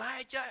it,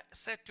 Elijah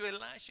said to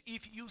Elisha,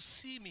 if you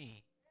see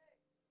me,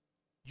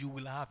 you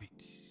will have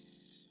it.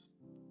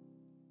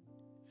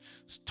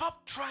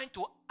 Stop trying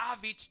to have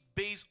it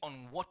based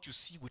on what you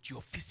see with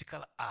your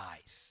physical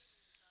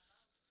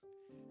eyes.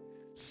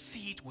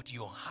 See it with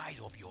your eye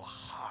of your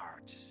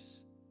heart.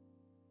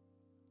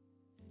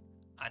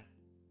 And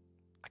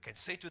I can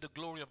say to the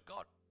glory of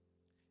God,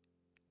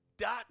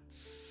 that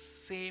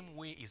same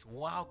way is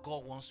how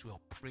God wants to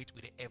operate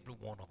with every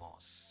one of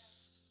us.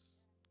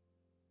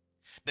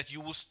 That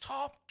you will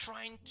stop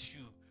trying to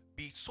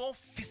be so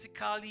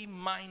physically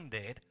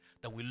minded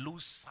that we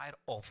lose sight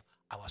of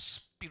our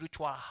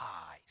spiritual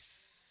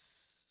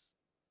eyes.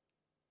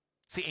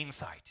 Say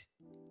insight.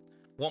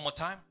 One more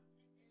time.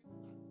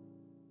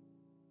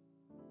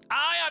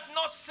 I had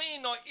not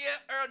seen nor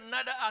heard,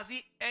 neither has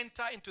he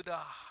entered into the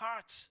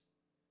heart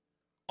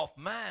of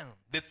man.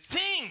 The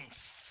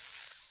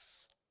things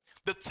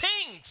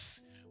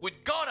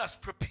which God has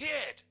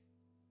prepared.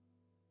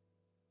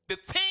 The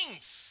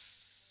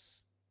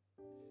things.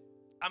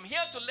 I'm here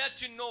to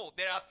let you know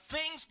there are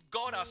things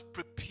God has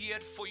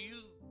prepared for you.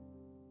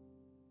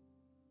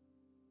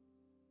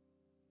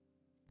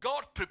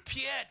 God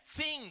prepared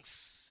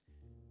things.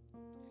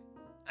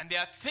 And there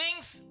are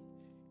things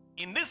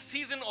in this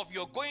season of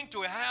you're going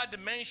to a higher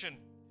dimension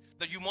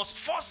that you must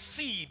first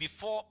see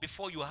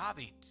before you have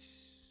it.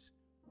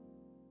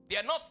 They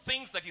are not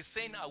things that he's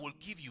saying, I will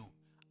give you.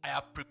 I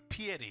have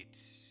prepared it.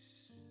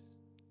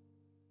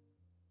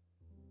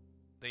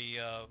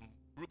 The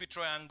Ruby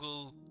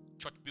Triangle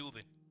church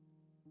building.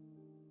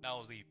 That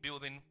was the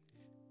building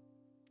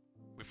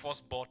we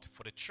first bought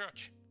for the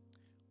church.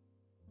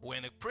 We're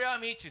in a prayer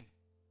meeting.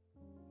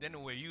 Then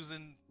we were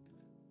using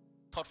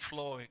third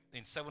floor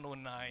in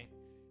 709,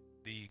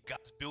 the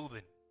gas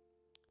building.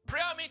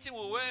 Prayer meeting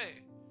we were.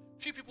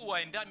 Few people were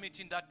in that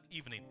meeting that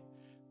evening.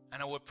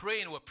 And we're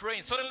praying.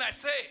 Suddenly I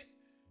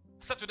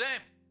said to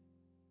them,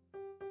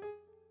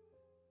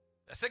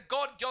 I said,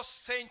 God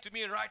just saying to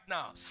me right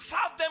now,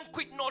 serve them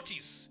quick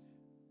notice.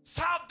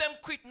 Serve them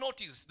quick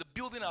notice. The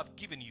building I've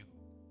given you.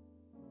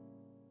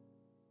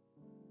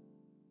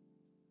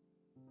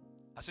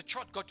 As a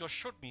church, God just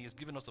showed me he's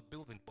given us a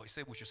building, but he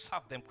said we should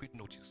serve them quick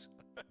notice.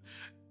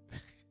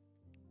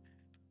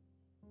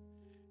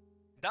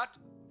 That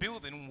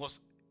building was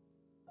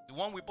The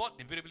one we bought,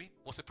 invariably,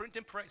 was a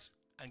printing press.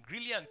 And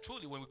really and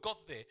truly, when we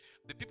got there,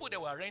 the people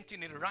that were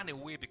renting it ran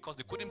away because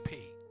they couldn't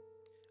pay.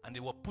 And they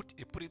put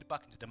it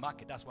back into the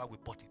market. That's why we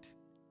bought it.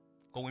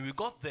 But when we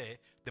got there,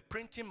 the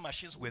printing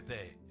machines were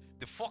there.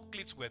 The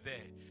forklifts were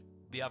there.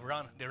 They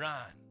ran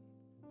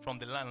from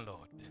the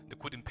landlord. They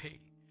couldn't pay.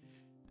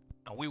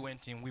 And we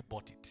went in, we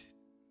bought it.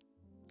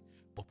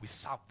 But we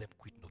served them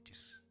quick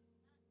notice.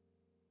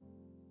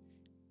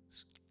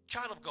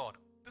 Child of God,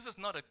 this is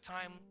not a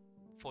time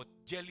for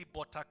jelly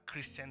butter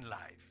Christian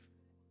life.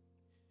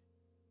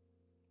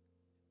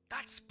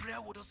 That prayer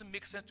doesn't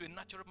make sense to a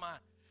natural man.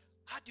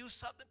 How do you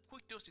serve them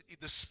quick notice? If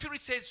the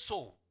Spirit says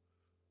so,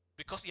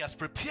 because He has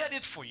prepared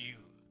it for you.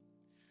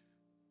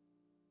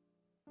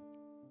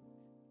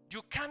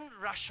 You can't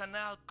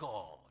rationale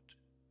God.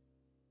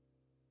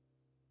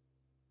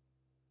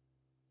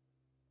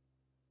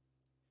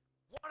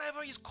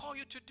 Whatever He's called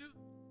you to do,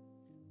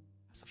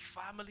 as a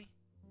family,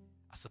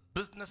 as a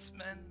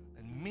businessman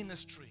and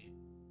ministry,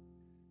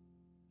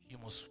 you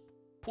must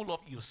pull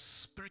off your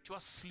spiritual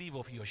sleeve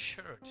of your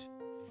shirt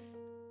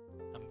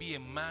and be a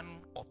man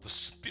of the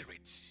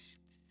Spirit.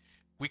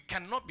 We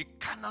cannot be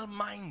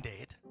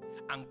carnal-minded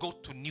and go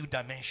to new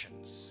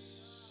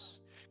dimensions.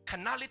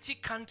 Carnality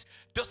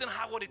doesn't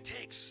have what it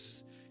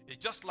takes. It's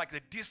just like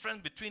the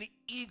difference between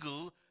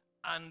eagle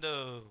and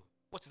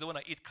what's the one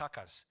that eat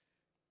carcass?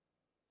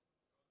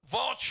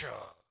 Vulture.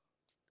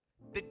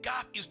 The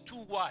gap is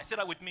too wide. Say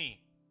that with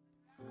me.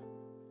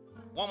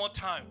 One more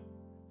time.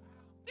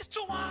 It's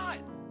too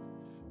wide.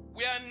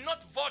 We are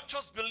not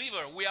vultures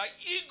believers. We are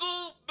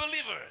eagle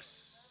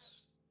believers.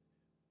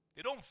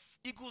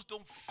 Eagles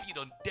don't feed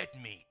on dead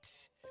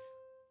meat.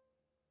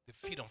 They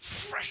feed on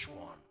fresh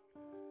one.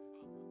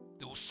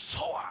 They will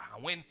soar.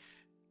 And when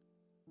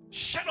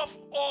shed off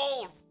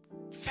all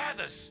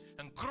feathers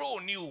and grow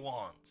new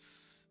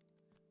ones.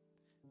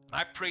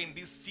 I pray in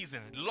this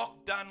season,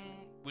 lockdown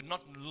will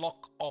not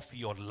lock off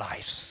your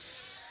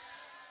lives.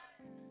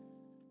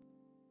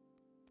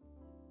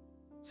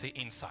 Say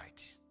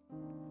insight.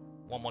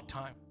 One more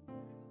time.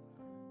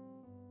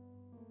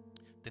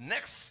 The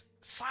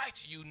next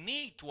sight you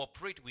need to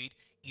operate with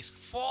is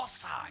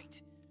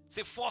foresight.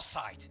 Say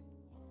foresight.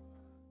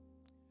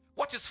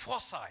 What is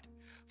foresight?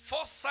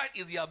 Foresight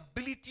is the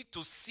ability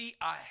to see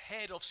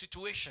ahead of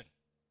situation.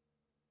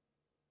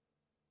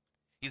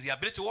 Is the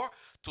ability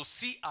to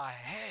see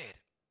ahead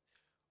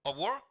of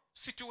what?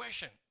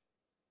 Situation.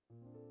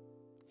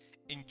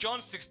 In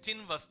John 16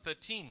 verse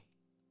 13,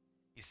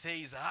 it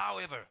says,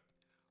 however,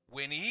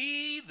 when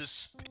He, the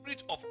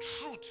Spirit of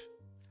truth,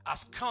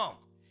 has come,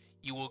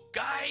 He will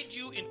guide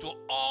you into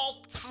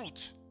all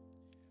truth.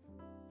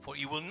 For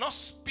He will not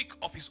speak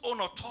of His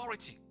own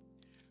authority,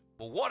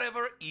 but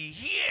whatever He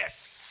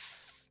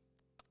hears,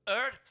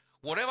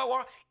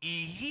 whatever He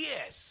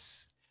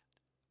hears.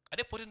 Are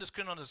they putting the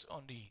screen on the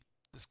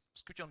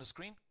scripture on the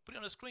screen? Put it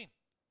on the screen.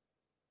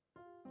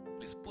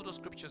 Please put those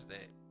scriptures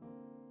there.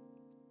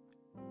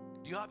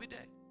 Do you have it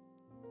there?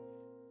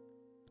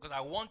 Because I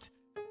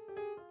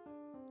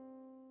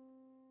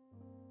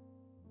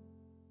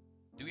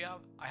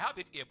have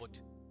it here, but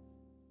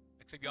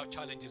except you have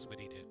challenges with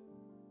it.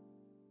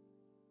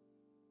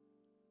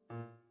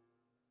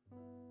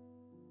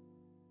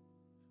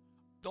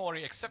 Don't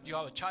worry, except you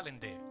have a challenge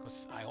there,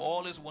 because I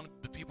always want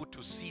the people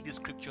to see the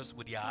scriptures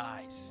with their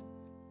eyes.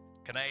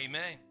 Can I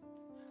amen?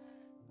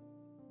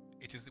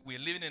 We're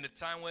living in a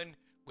time when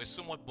we're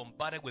so much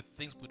bombarded with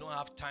things, we don't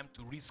have time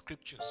to read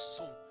scriptures.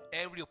 So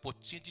every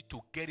opportunity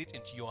to get it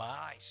into your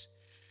eyes,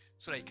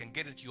 so that you can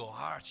get it into your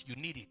heart, you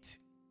need it.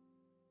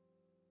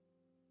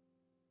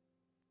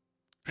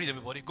 Read,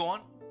 everybody. Go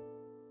on.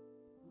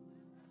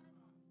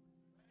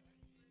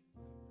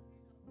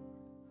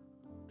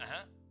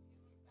 Uh-huh.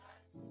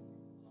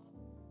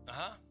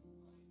 Uh-huh.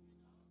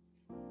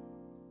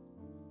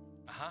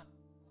 Uh-huh.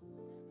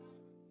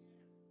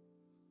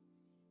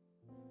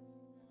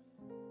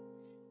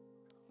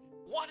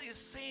 What is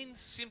saying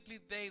simply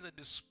there that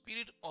the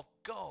Spirit of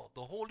God,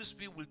 the Holy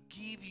Spirit, will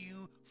give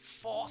you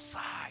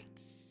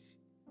foresight.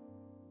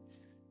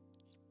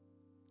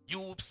 You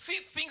will see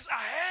things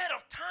ahead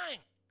of time.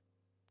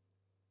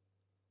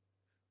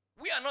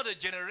 We are not a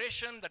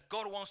generation that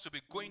God wants to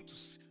be going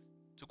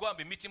to go and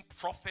be meeting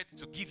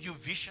prophets to give you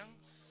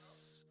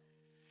visions.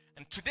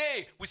 And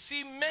today we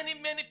see many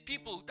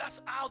people,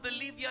 that's how they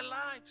live their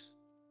lives.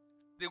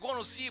 They want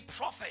to see a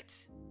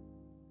prophet.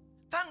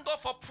 Thank God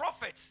for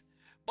prophets.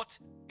 But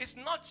it's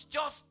not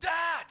just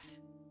that.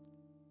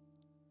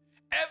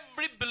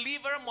 Every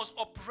believer must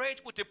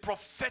operate with a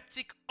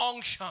prophetic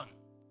unction.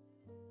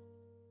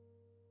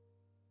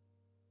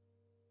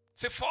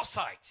 Say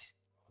foresight.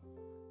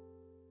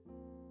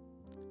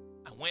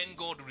 And when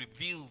God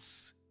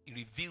reveals, He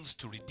reveals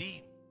to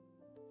redeem.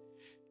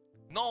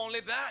 Not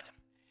only that,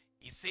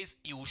 He says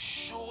He will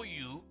show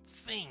you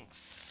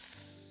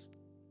things.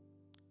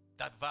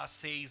 That verse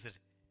says that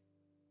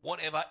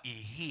whatever He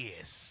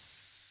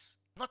hears,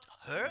 not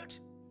heard,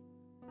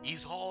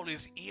 He's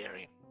always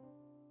hearing.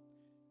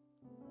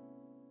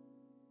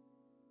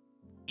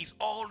 He's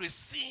always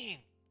seeing.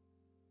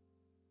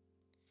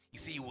 He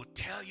said he will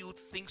tell you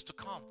things to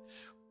come.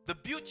 The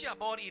beauty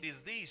about it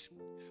is this: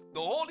 the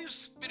Holy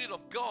Spirit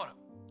of God,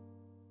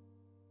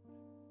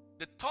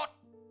 the third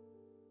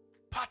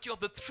party of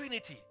the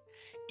Trinity,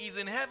 is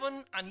in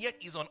heaven and yet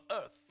is on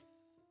earth.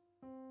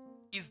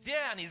 Is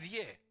there and is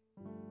here.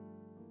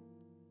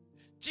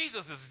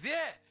 Jesus is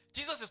there.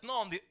 Jesus is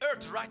not on the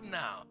earth right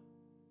now.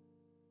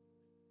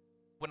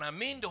 When I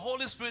mean the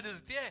Holy Spirit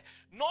is there,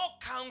 no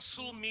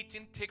council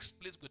meeting takes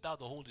place without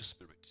the Holy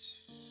Spirit.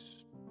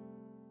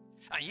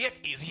 And yet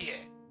is here.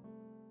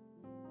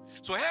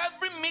 So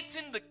every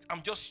meeting that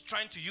I'm just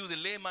trying to use a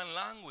layman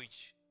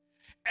language,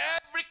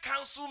 every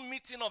council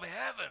meeting of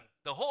heaven,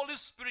 the Holy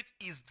Spirit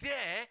is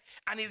there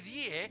and is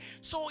here.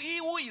 So he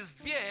who is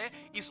there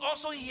is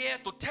also here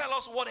to tell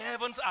us what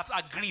heavens have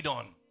agreed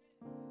on.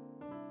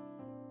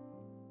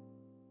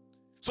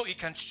 So he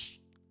can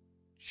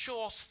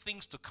show us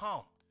things to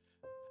come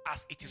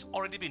as it is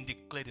already been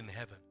declared in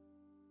heaven.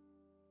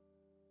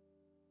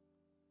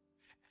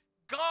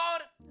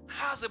 God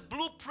has a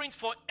blueprint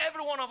for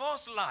every one of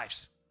us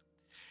lives.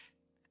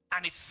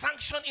 And it's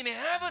sanctioned in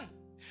heaven.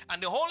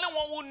 And the only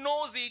one who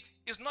knows it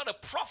is not a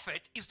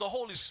prophet, it's the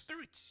Holy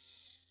Spirit.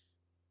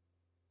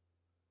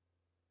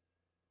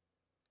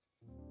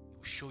 He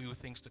will show you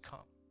things to come.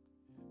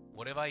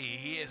 Whatever he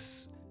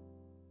hears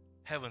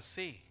heaven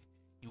say,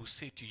 he will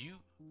say to you.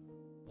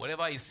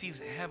 Whatever he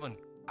sees heaven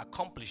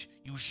accomplish,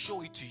 he will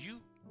show it to you.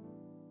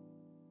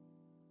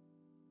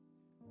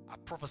 I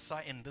prophesy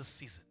in this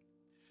season,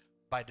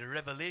 by the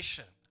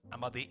revelation and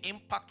by the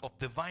impact of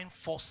divine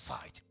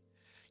foresight,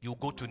 you'll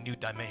go to a new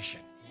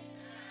dimension.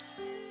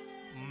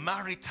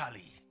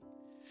 Maritally,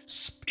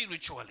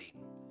 spiritually,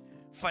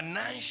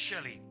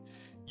 financially,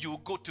 you'll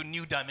go to a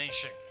new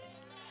dimension.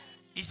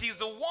 It is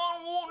the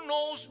one who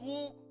knows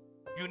who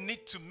you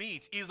need to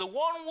meet. He is the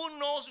one who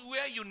knows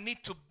where you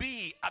need to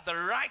be at the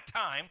right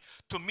time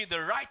to meet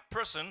the right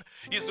person.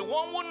 He is the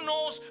one who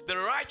knows the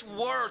right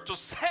word to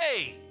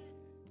say.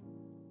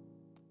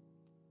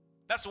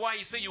 That's why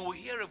he said you will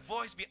hear a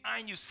voice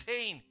behind you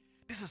saying,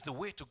 this is the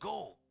way to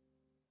go.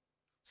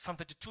 Psalm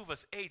 32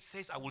 verse 8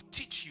 says, I will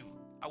teach you,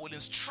 I will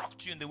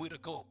instruct you in the way to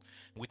go.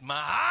 With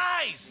my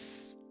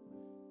eyes.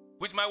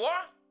 With my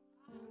what?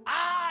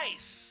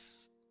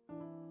 Eyes.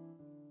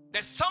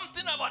 There's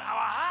something about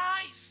our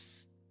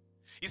eyes.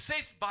 It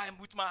says,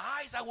 with my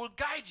eyes I will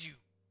guide you.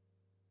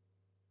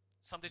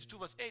 Psalm 32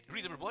 verse 8.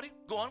 Read, everybody.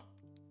 Go on.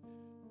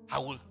 I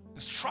will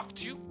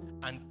instruct you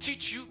and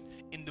teach you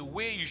in the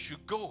way you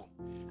should go.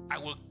 I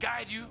will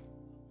guide you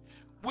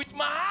with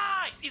my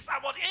eyes. It's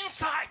about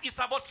insight. It's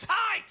about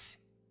sight.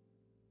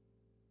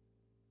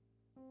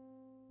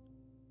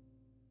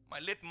 My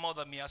late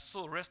mother, may her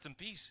soul rest in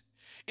peace.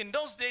 In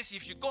those days,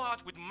 if you go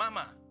out with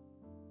mama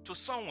to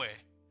somewhere,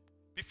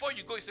 before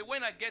you go, you say,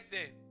 when I get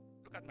there,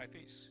 look at my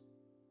face.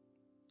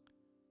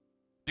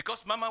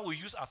 Because mama will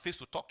use her face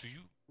to talk to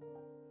you.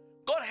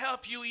 God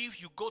help you if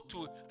you go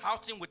to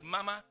outing with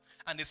mama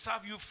and they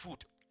serve you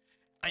food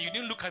and you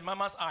didn't look at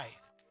mama's eye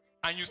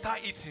and you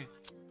start eating.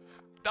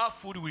 That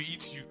food will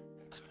eat you.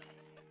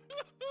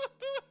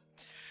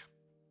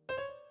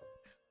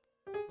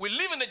 We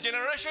live in a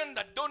generation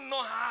that don't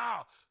know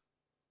how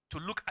to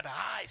look at the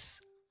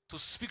eyes, to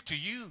speak to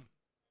you.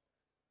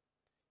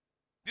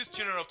 These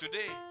children of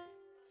today,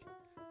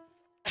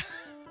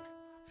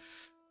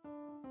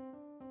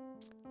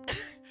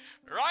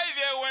 right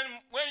there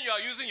when you are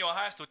using your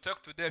eyes to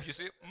talk to them, you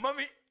say,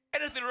 Mommy,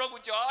 anything wrong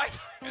with your eyes?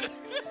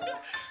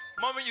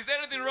 Mommy, is there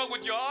anything wrong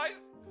with your eyes?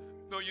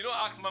 No, you don't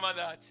ask mama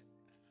that.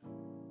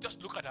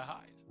 Just look at her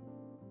eyes.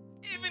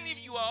 Even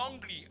if you are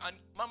hungry and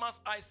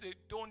mama's eyes say,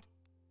 don't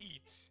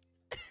eat.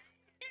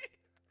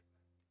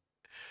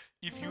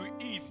 If you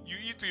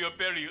eat to your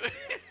peril.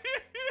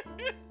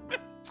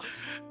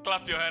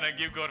 Clap your hand and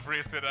give God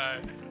praise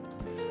tonight.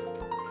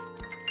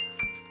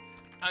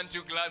 Aren't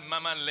you glad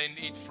mama learned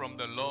it from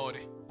the Lord,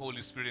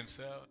 Holy Spirit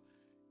himself?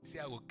 He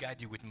said, I will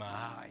guide you with my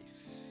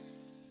eyes.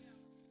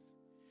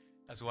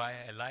 That's why,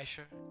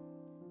 Elisha,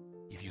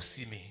 if you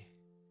see me,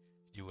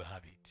 you will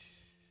have it.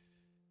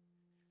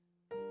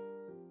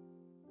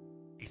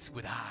 It's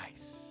with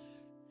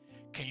eyes.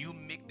 Can you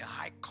make the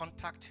eye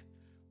contact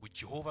with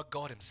Jehovah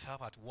God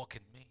himself at work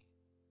in me?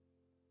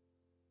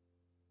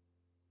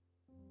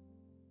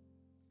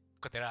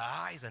 Because there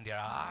are eyes and there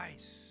are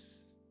eyes.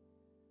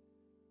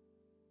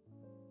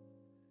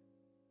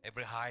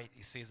 Every eye,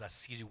 it says that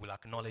sees you will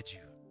acknowledge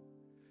you.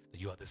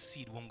 That you are the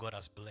seed whom God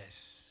has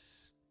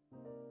blessed.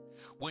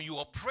 When you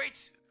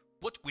operate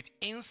both with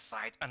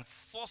insight and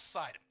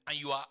foresight, and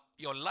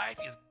your life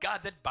is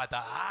guarded by the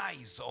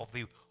eyes of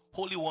the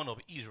Holy One of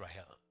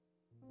Israel.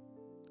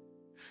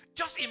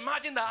 Just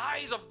imagine the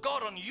eyes of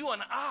God on you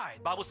and I.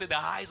 The Bible says the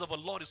eyes of the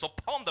Lord is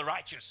upon the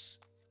righteous.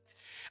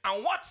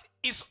 And what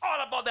is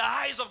all about the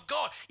eyes of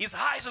God? His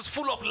eyes is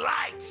full of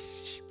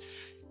light.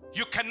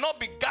 You cannot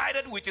be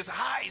guided with his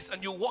eyes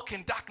and you walk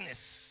in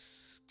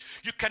darkness.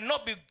 You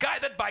cannot be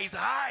guided by his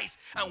eyes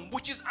and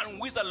witches and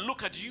wizards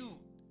look at you.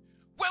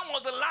 When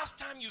was the last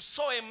time you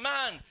saw a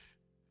man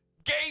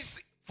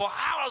gaze for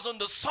hours on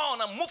the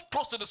sun and move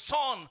close to the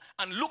sun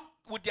and look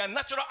with their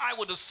natural eye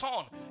with the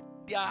sun,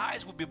 their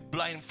eyes will be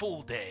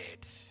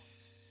blindfolded.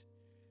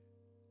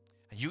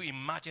 And you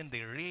imagine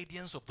the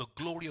radiance of the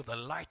glory of the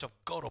light of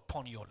God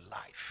upon your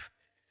life.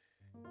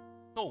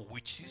 No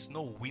witches,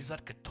 no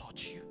wizard can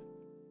touch you.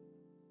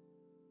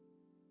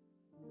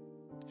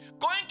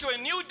 Going to a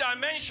new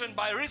dimension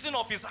by reason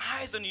of his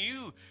eyes on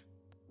you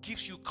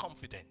gives you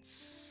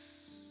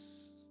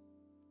confidence.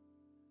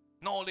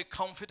 Not only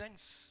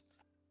confidence,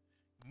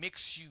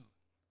 makes you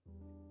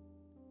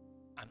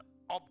an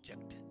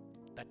object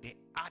that the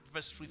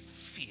adversary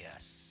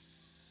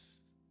fears.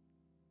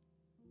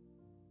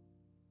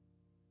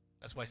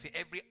 That's why I say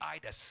every eye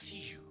that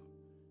sees you,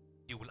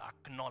 they will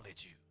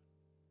acknowledge you.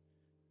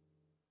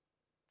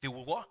 They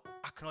will what?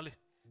 Acknowledge.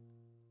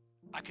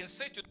 I can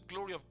say to the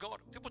glory of God,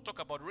 people talk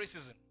about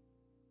racism.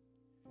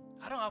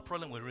 I don't have a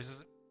problem with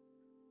racism.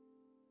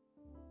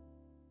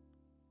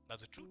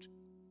 That's the truth.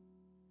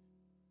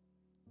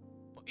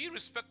 But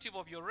irrespective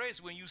of your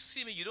race, when you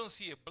see me, you don't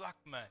see a black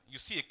man. You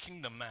see a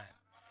kingdom man.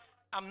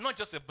 I'm not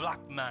just a black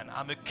man.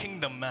 I'm a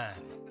kingdom man.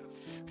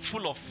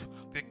 Full of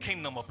the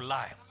kingdom of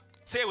life.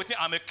 Say it with me.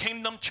 I'm a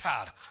kingdom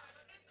child.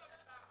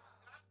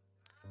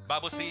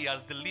 Bible says he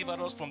has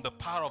delivered us from the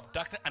power of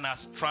darkness and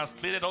has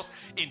translated us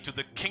into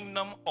the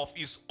kingdom of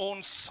his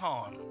own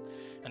son.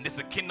 And this is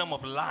the kingdom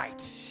of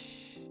light.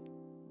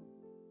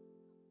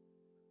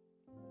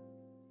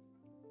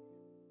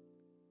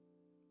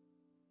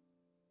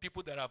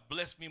 People that have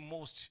blessed me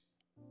most,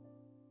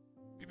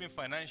 even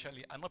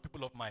financially, are not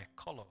people of my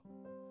color.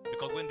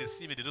 Because when they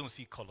see me, they don't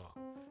see color.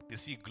 They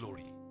see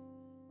glory.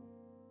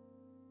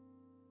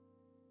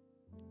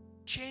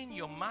 Change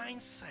your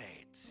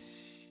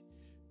mindset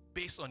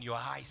based on your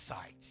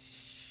eyesight.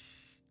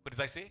 What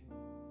did I say?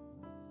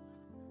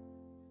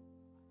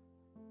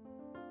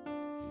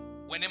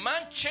 When a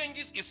man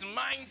changes his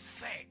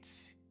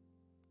mindset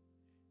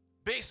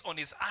based on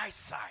his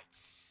eyesight,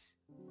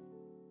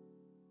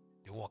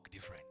 they walk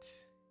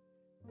different.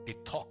 They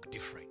talk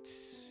different.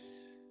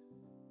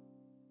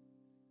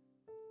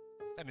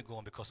 Let me go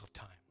on because of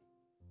time.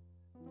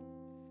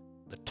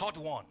 The third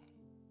one.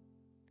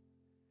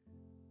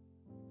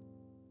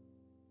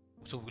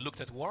 So we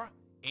looked at what?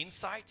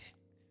 Insight,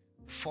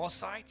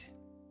 foresight,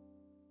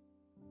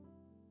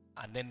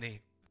 and then the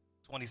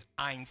one is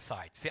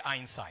hindsight. Say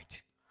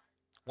hindsight.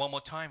 One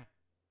more time.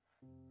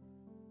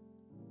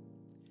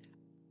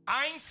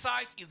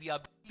 Hindsight is the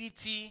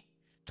ability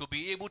to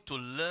be able to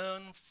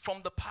learn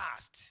from the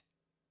past.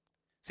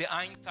 Say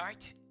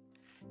hindsight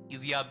is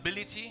the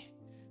ability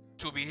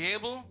to be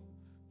able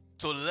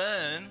to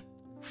learn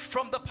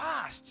from the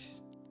past.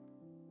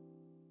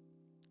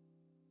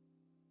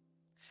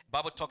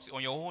 Bible talks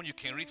on your own. You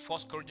can read 1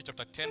 Corinthians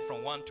chapter 10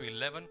 from 1 to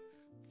 11.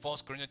 1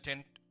 Corinthians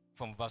 10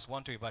 from verse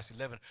 1 to verse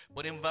 11.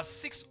 But in verse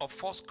 6 of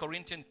 1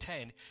 Corinthians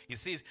 10, it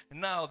says,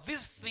 now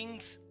these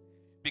things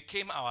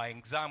became our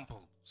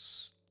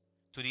examples,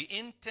 to the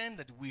intent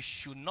that we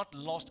should not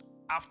lust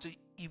after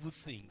evil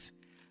things,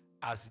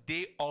 as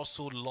they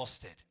also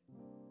lusted.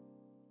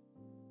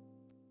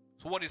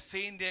 So what it's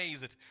saying there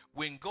is that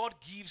when God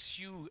gives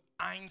you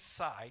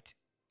hindsight,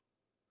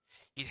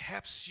 it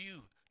helps you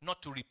not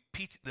to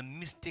repeat the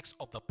mistakes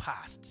of the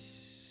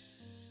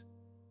past.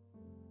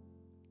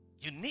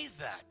 You need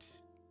that.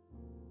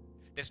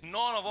 There's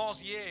none of us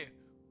here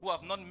who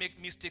have not made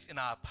mistakes in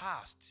our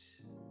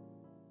past.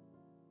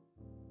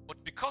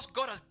 But because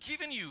God has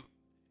given you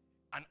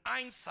an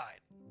hindsight,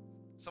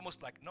 it's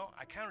almost like, no,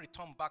 I can't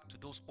return back to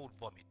those old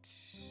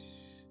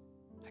vomits.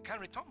 I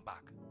can't return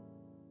back.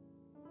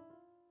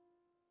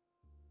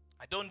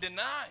 I don't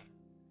deny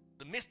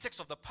the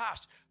mistakes of the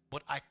past,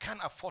 but I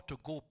can't afford to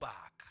go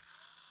back.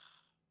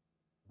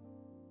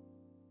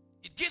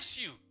 It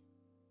gives you,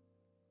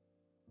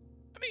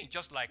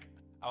 just like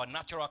our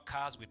natural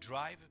cars we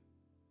drive.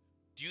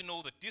 Do you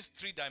know that these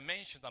three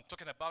dimensions I'm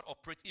talking about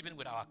operate even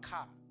with our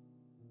car?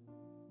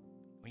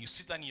 When you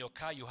sit down in your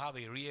car, you have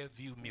a rear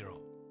view mirror.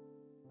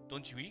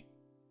 Don't you?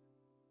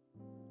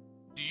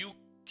 Do you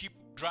keep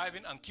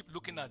driving and keep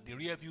looking at the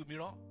rear view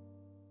mirror?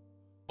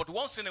 But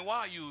once in a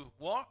while, you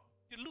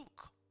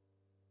look.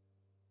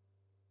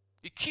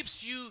 It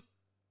keeps you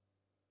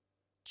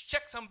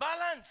checks and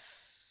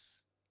balance.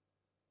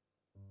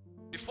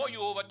 Before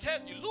you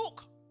overtake, you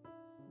look.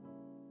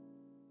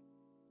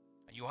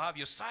 And you have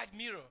your side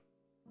mirror,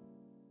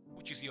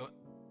 which is your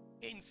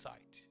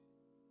insight.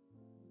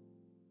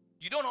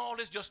 You don't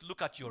always just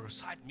look at your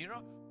side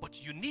mirror,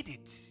 but you need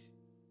it.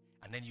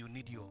 And then you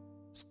need your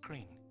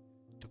screen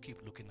to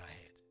keep looking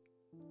ahead.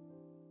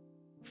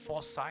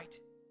 Foresight,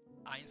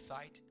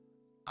 hindsight,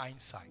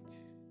 hindsight.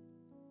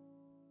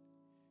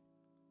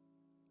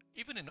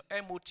 Even in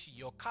MOT,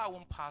 your car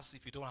won't pass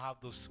if you don't have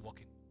those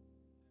working.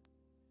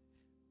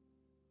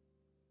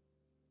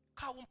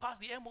 Car won't pass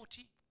the MOT.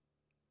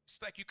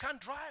 It's like you can't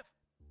drive.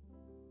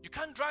 You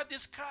can't drive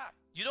this car.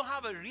 You don't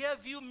have a rear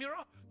view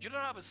mirror. You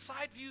don't have a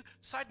side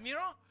mirror.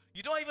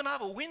 You don't even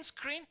have a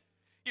windscreen.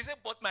 You say,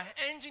 but my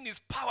engine is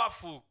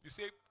powerful. You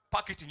say,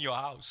 park it in your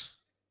house.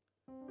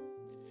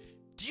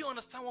 Do you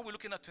understand what we're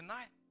looking at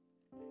tonight?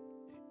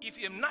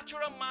 If a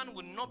natural man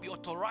will not be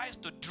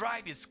authorized to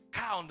drive his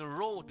car on the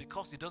road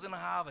because he doesn't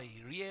have a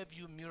rear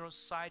view mirror,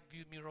 side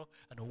view mirror,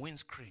 and a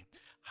windscreen,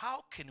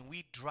 how can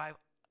we drive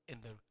in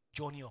the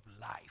journey of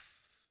life?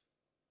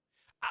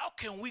 How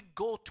can we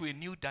go to a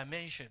new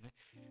dimension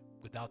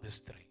without these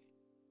three?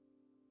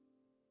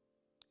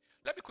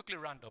 Let me quickly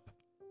round up.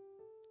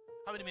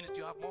 How many minutes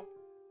do you have more?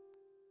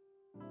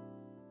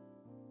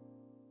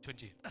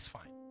 20. That's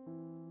fine.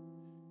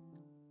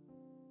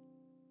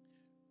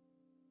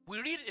 We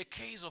read a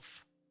case of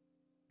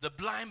the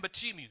blind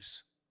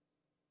Bartimaeus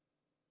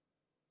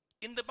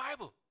in the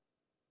Bible.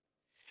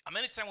 And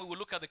many times we will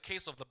look at the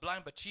case of the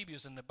blind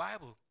Bartimaeus in the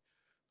Bible.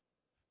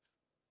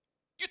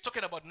 You're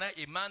talking about now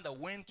a man that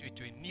went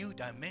into a new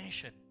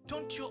dimension.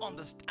 Don't you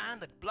understand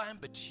that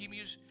blind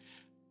Bartimaeus,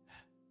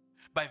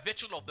 by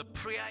virtue of the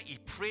prayer he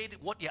prayed,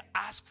 what he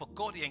asked for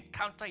God, the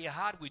encounter he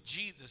had with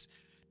Jesus,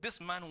 this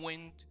man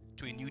went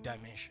to a new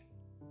dimension.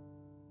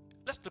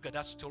 Let's look at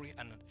that story,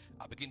 and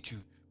I'll begin to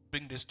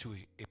bring this to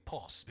a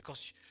pause,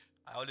 because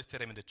I always tell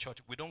them in the church,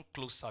 we don't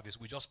close service,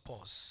 we just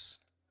pause.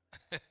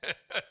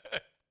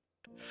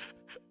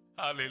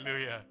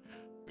 Hallelujah.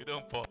 We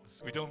don't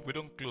pause. We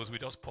don't close, we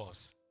just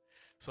pause.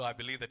 So I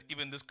believe that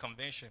even this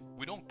convention,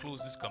 we don't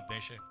close this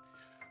convention.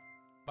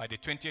 By the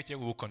 20th year,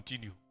 we will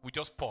continue. We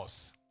just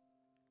pause.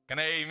 Can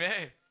I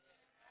amen?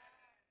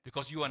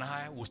 Because you and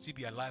I will still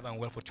be alive and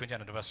well for 20th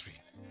anniversary.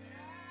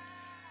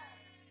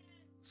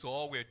 So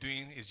all we're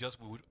doing is just,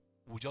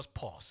 we'll just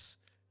pause.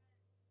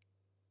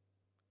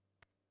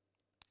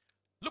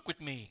 Look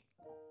with me.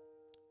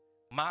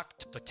 Mark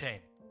chapter 10.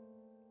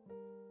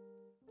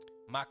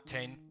 Mark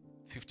 10,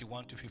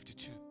 51 to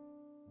 52. And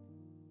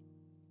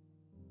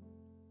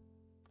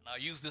I'll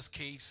use this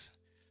case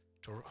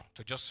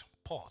to just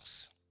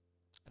pause.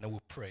 And I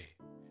will pray.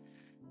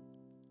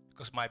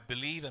 Because my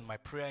belief and my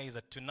prayer is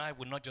that tonight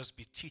will not just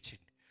be teaching,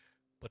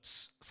 but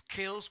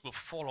scales will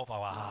fall off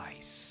our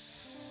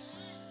eyes.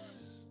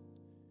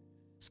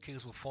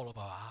 Scales will fall off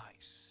our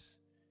eyes.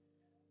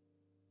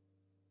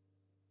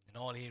 In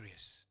all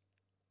areas.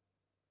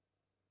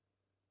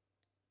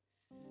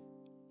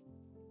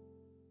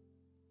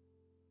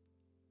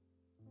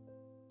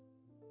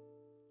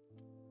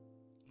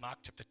 Mark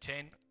chapter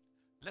 10.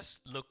 Let's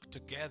look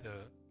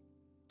together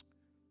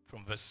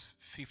from verse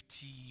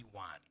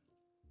 51.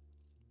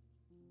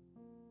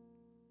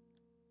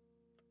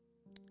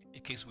 In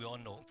case we all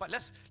know. In fact,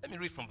 let me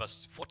read from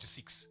verse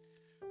 46.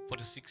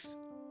 46.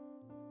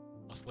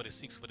 Verse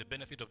 46, for the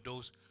benefit of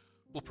those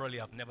who probably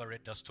have never read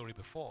that story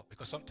before.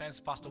 Because sometimes,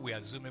 Pastor, we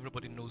assume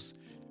everybody knows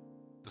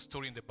the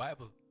story in the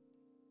Bible.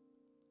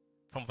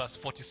 From verse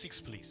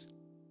 46, please.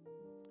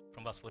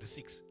 From verse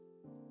 46.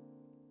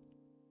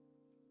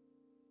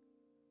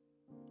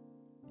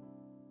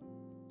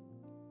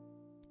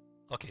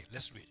 Okay,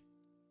 let's read.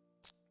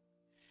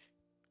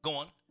 Go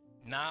on.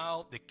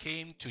 Now they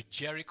came to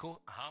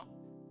Jericho.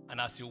 And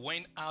as he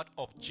went out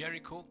of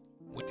Jericho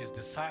with his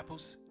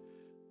disciples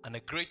and a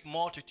great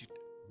multitude,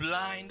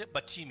 blind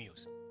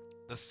Bartimaeus,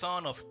 the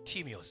son of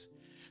Timaeus,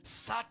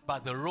 sat by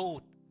the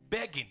road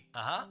begging.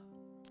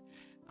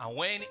 And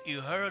when he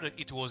heard that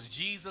it was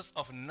Jesus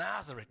of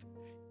Nazareth,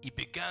 he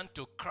began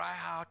to cry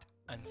out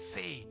and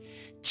say,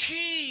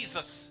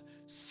 Jesus,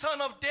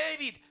 son of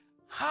David,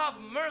 have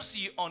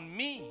mercy on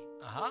me.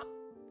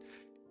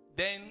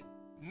 Then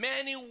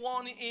many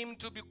warned him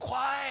to be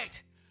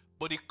quiet,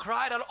 but he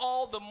cried out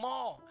all the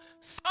more,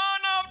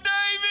 Son of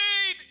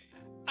David,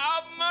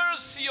 have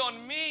mercy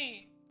on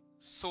me.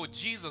 So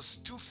Jesus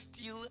stood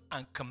still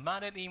and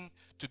commanded him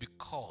to be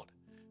called.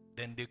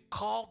 Then they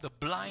called the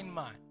blind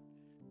man,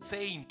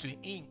 saying to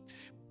him,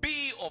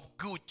 Be of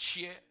good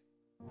cheer,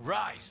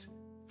 rise,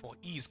 for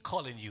he is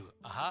calling you.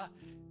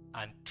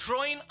 And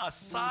throwing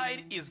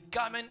aside his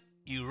garment,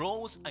 he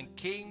rose and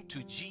came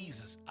to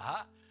Jesus.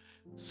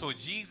 So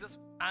Jesus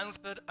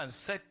answered and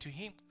said to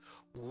him,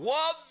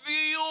 What do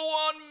you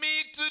want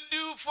me to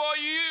do for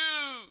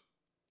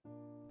you?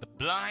 The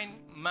blind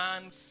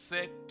man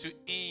said to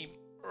him,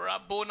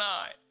 Rabboni,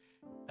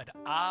 that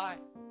I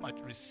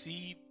might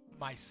receive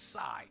my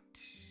sight.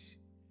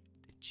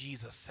 Then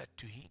Jesus said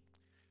to him,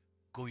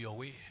 Go your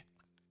way,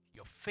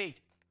 your faith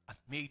has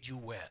made you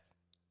well.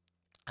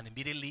 And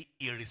immediately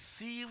he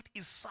received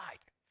his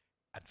sight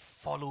and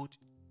followed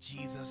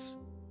Jesus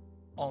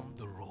on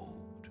the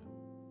road.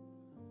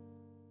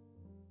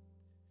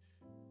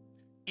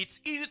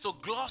 It's easy to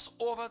gloss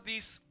over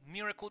this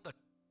miracle that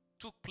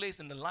took place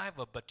in the life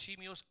of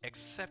Bartimaeus,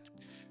 except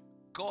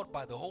God,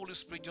 by the Holy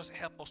Spirit, just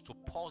help us to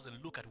pause and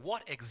look at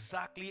what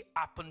exactly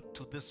happened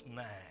to this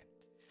man,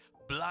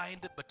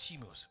 blind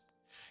Bartimaeus.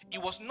 He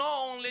was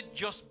not only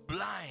just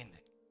blind,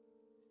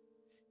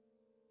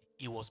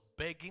 he was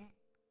begging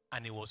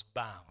and he was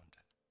bound.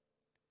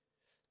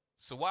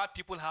 So while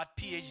people had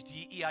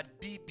PhD, he had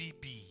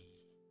BBB.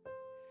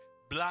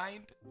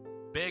 Blind,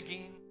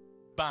 begging,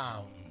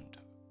 bound.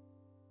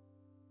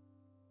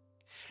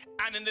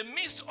 And in the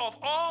midst of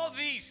all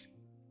this,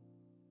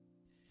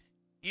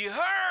 he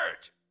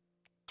heard,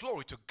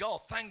 glory to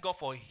God, thank God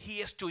for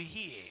ears to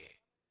hear.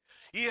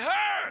 He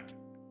heard.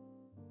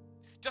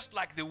 Just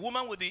like the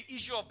woman with the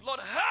issue of blood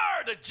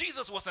heard that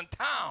Jesus was in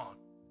town.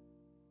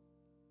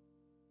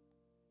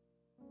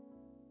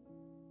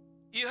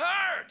 He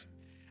heard.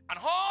 And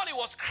all he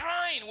was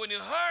crying when he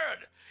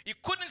heard, he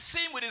couldn't see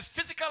him with his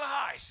physical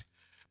eyes.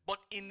 But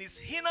in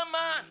his inner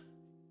man,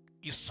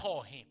 he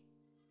saw him.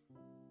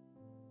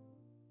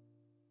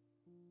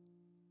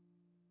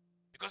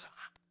 Because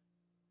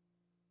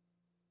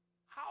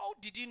how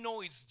did he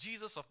know it's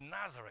Jesus of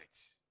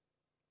Nazareth?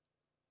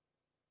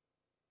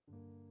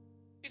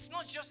 It's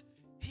not just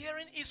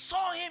hearing, he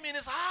saw him in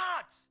his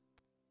heart.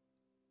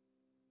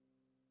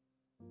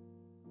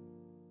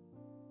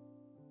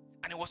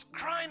 And he was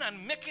crying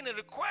and making a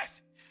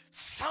request.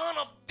 Son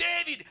of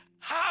David,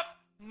 have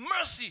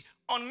mercy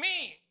on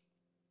me.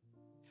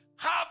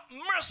 Have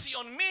mercy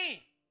on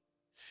me.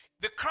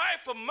 The cry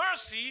for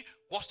mercy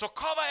was to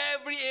cover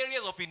every area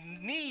of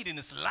need in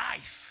his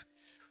life.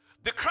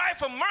 The cry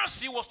for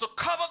mercy was to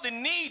cover the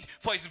need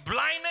for his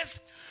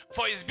blindness,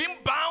 for his being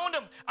bound,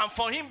 and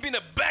for him being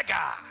a beggar.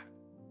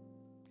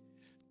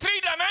 3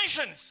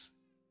 dimensions.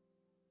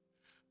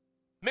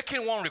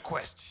 Making one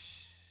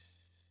request.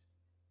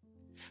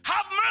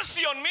 Have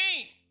mercy on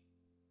me.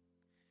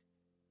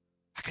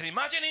 I can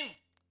imagine him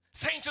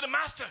saying to the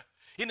master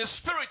in the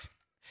spirit,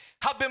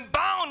 I've been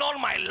bound all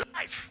my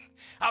life.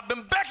 I've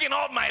been begging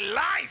all my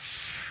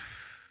life.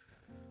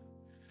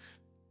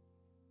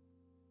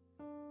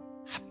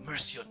 Have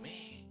mercy on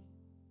me.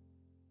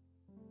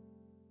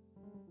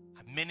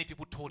 And many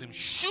people told him,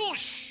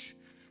 shush,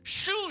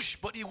 shush,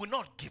 but he will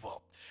not give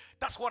up.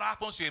 That's what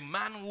happens to a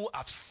man who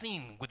have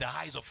seen with the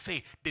eyes of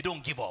faith. They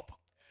don't give up.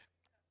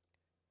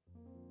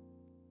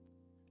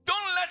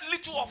 Don't let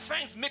little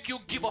offense make you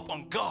give up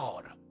on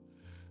God.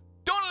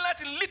 Don't let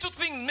little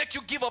things make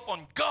you give up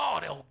on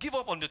God or give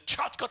up on the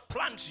church God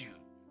plants you.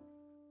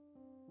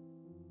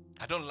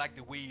 I don't like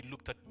the way he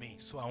looked at me,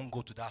 so I won't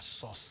go to that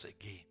source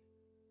again.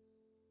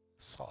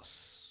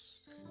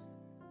 Source.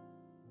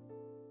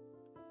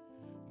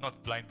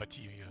 Not blind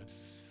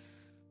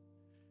Bartimaeus.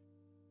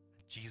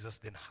 Jesus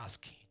then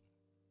asked him,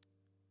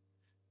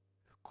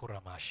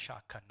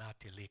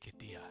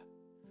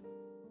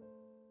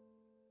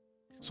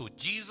 so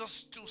Jesus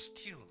stood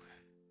still.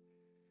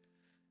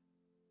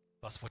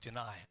 Verse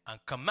 49, and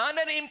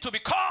commanded him to be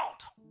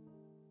called.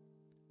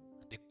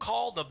 They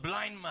called the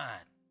blind man,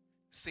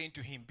 saying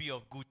to him, be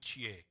of good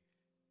cheer.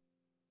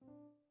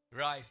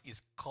 Rise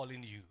is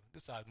calling you.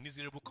 Those are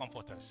miserable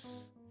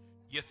comforters.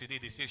 Yesterday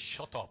they said,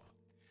 shut up.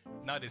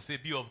 Now they say,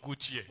 be of good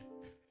cheer.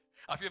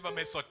 Have you ever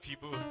met such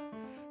people?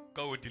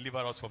 God will deliver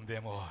us from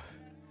them all.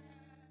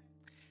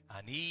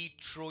 And he,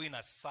 throwing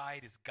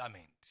aside his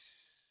garment.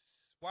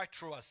 Why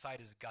throw aside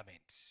his garment?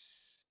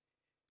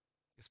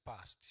 His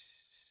past.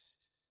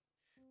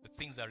 The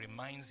things that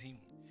reminds him.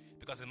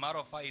 Because as a matter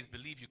of fact, he's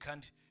believed you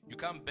can't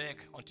beg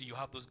until you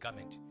have those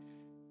garments.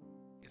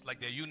 It's like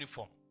their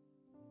uniform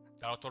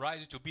that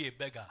authorizes you to be a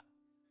beggar.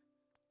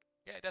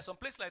 Yeah, there's some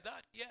place like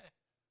that. Yeah.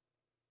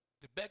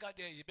 The beggar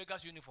there, the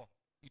beggar's uniform.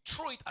 You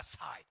throw it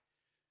aside.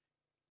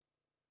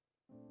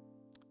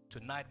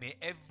 Tonight, may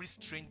every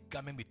strange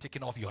garment be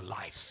taken off your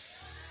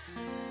lives.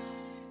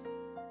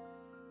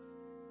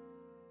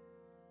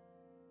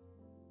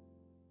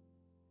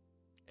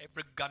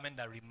 Every garment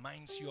that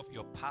reminds you of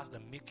your past,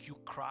 that make you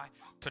cry,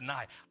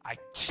 tonight, I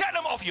tear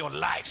them off your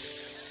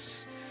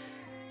lives.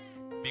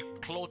 Be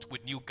clothed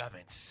with new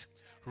garments.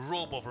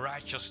 Robe of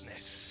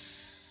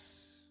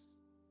righteousness.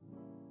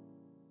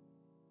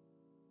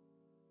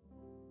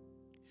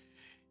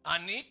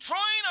 And he,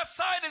 throwing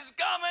aside his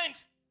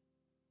garment,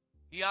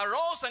 he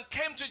arose and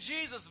came to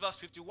Jesus, verse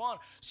 51.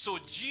 So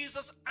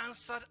Jesus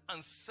answered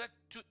and said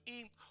to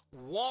him,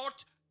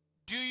 what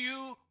do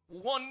you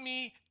want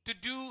me to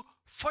do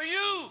for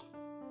you?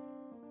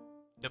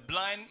 The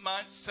blind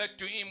man said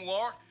to him,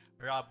 what?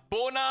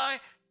 Rabboni,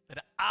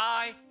 that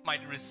I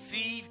might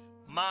receive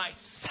my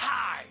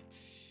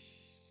sight.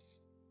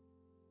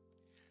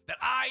 That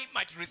I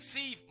might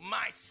receive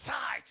my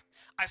sight.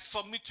 I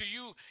submit to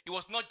you, he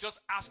was not just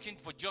asking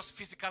for just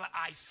physical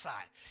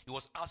eyesight. He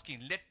was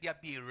asking, let there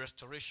be a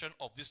restoration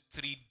of this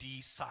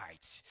 3D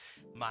sight.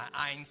 My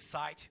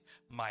hindsight,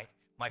 my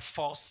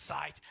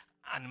foresight,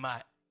 and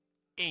my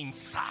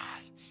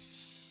insight.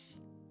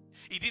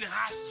 He didn't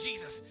ask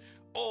Jesus,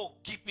 oh,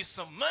 give me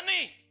some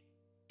money.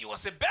 He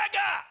was a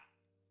beggar.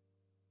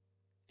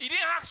 He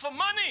didn't ask for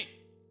money.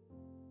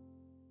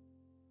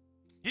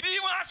 He didn't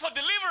even ask for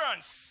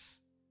deliverance.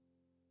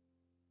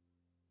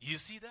 You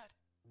see that?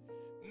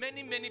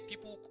 Many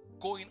people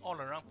going all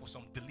around for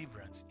some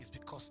deliverance is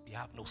because they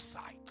have no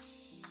sight.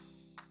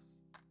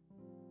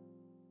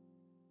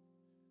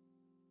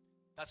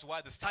 That's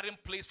why the starting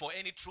place for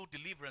any true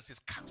deliverance is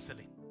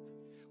counseling.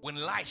 When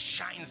light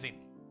shines in.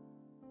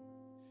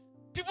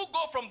 People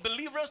go from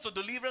deliverance to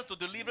deliverance to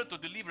deliverance to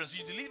deliverance.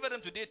 You deliver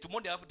them today,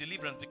 tomorrow they have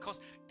deliverance because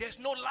there's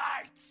no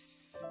light.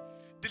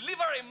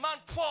 Deliver a man,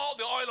 pour all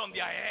the oil on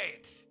their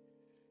head.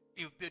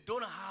 If they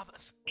don't have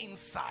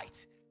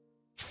insight,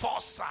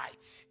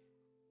 foresight,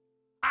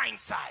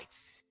 hindsight,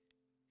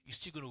 you're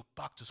still going to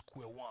back to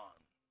square one.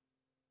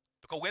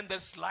 Because when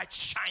this light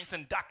shines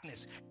in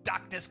darkness,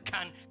 darkness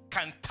can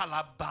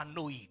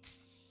talabano it.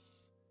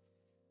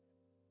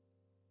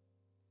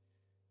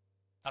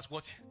 That's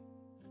what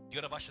the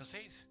other version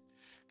says.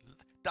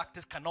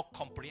 Darkness cannot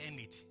comprehend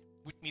it,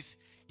 which means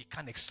it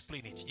can't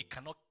explain it. It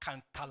cannot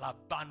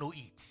cantalabano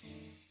it.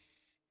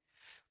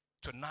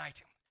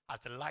 Tonight,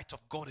 as the light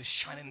of God is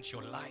shining into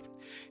your life,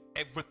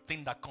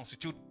 everything that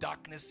constitutes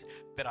darkness,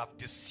 that have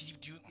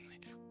deceived you,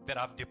 that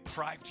have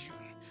deprived you,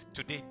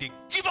 today they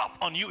give up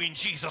on you in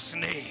Jesus'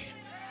 name.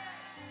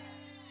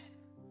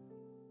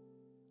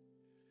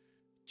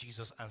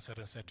 Jesus answered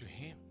and said to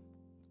him,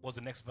 what's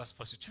the next verse?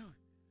 52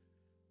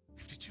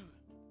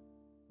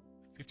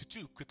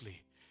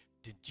 quickly.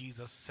 Then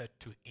Jesus said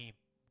to him,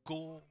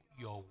 go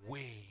your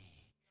way,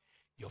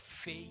 your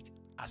faith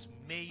has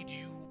made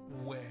you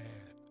well.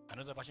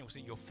 Another version will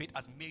say, your faith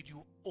has made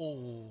you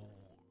whole.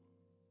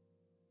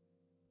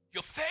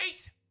 Your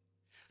faith,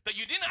 that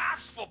you didn't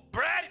ask for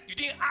bread, you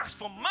didn't ask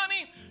for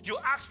money, you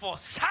asked for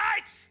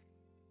sight,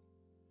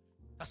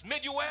 has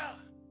made you well.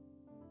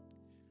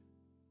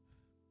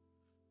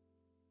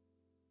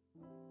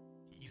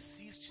 He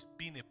ceased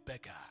being a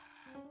beggar.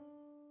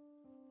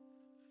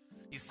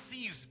 He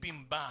ceased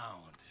being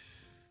bound.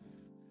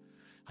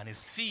 And he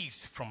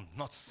ceased from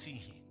not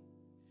seeing.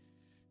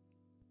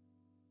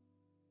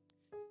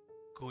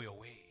 Go your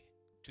way.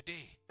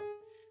 Today,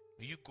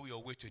 may you go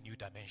your way to a new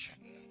dimension.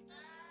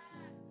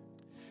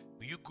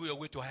 May you go your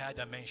way to a higher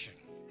dimension.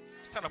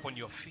 Stand up on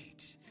your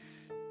feet.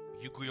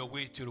 May you go your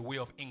way to the way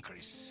of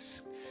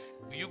increase.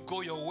 May you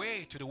go your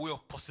way to the way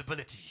of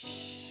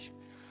possibility.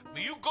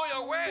 May you go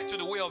your way to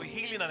the way of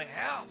healing and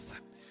health.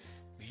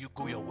 May you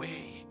go your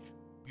way.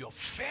 Your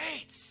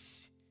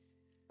faith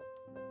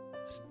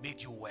has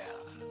made you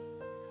well.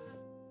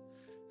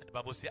 And the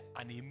Bible says,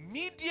 and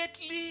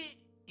immediately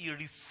he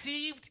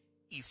received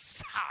his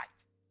sight.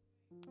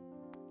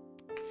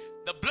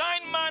 The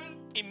blind man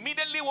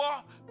immediately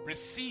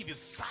received his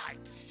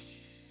sight.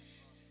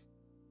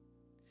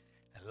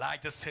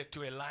 Elijah said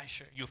to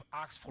Elisha, you've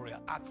asked for a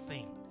hard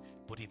thing,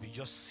 but if you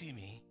just see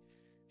me,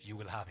 you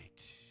will have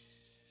it.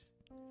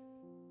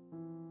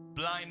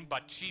 Blind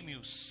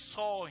Bartimaeus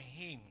saw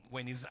him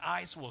when his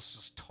eyes was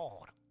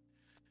restored.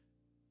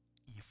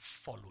 He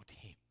followed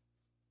him.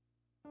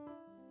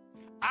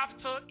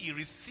 After he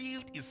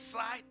received his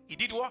sight, he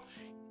did what?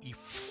 He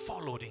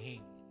followed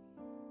him.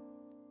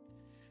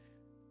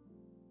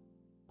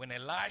 When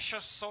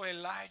Elisha saw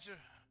Elijah,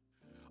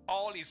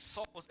 all he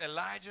saw was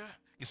Elijah.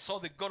 He saw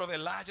the God of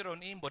Elijah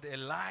on him, but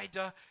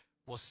Elijah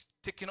was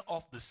taken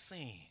off the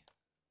scene.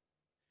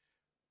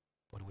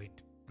 But when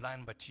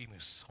blind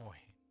Bartimaeus saw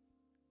him,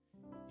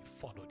 he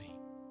followed him.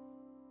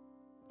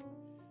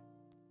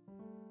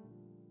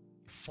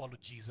 He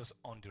followed Jesus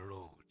on the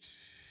road.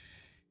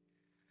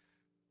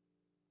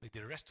 May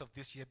the rest of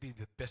this year be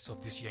the best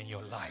of this year in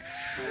your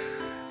life.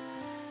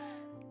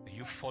 May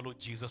you follow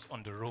Jesus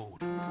on the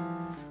road.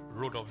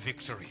 Road of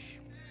victory.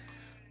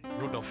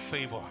 Road of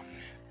favor.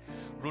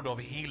 Road of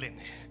healing.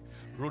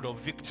 Road of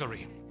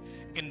victory.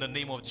 In the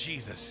name of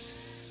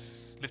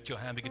Jesus. Lift your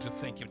hand, begin to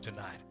thank him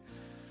tonight.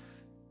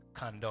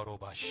 Kandaro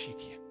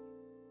Bashiki.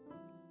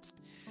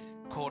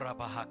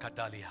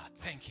 Korabahakadalia.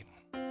 Thank him.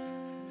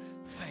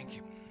 Thank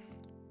him.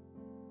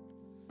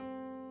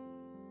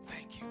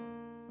 Thank you.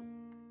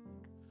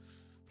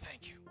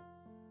 Thank you.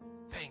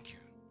 Thank you.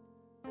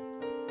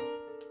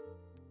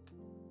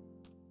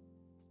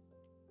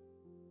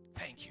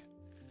 Thank you.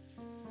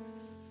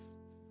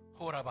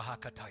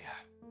 Horabahakataya.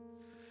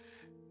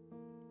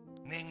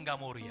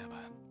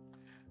 Nengamoriaba.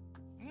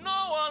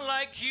 No one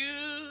like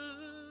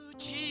you,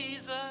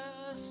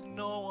 Jesus.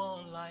 No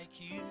one like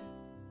you.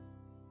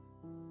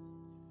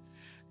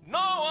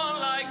 No one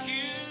like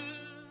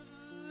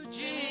you,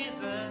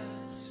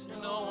 Jesus.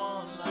 No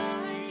one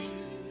like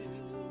you.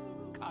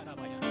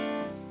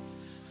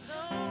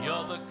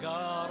 You're the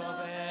God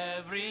of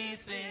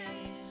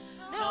everything.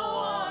 No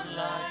one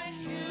like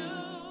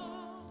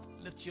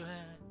you. Lift your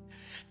hand.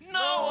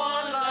 No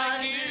one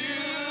like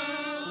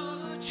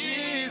you,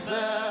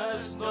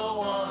 Jesus. No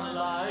one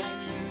like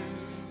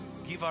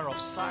you. Giver of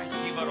sight,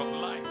 giver of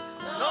life.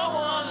 No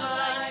one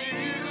like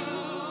you,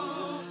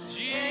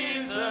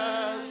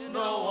 Jesus.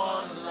 No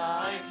one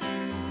like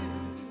you.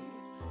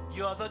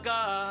 You're the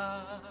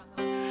God.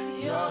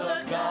 You're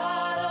the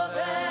God of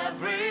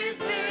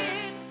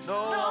everything.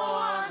 No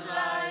one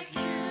like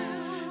you.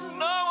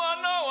 No one,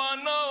 no one,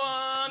 no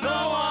one,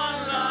 no one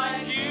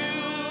like you.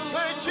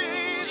 Say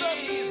Jesus.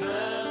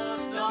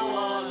 Jesus, no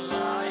one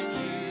like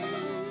you.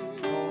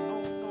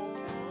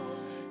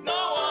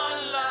 No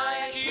one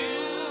like you.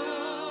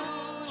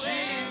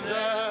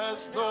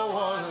 Jesus, no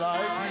one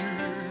like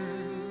you.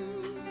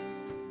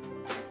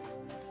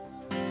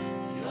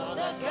 You're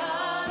the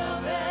God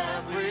of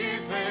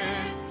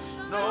everything.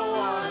 No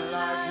one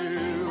like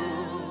you.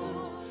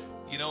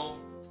 You know,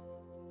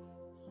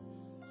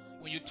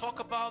 when you talk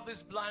about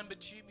this blind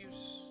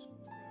Bartimaeus,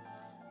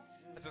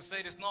 as I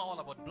said, it's not all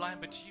about blind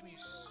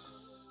Bartimaeus.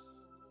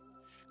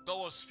 God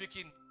was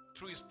speaking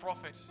through his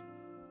prophet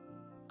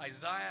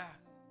Isaiah,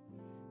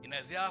 In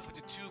Isaiah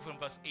 42 from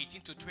verse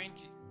 18 to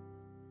 20.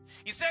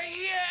 He said,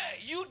 hear,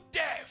 you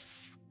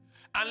deaf,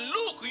 and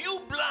look,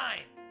 you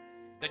blind,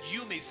 that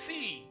you may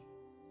see.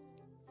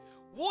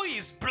 Who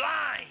is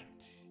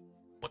blind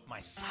but my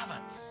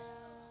servant?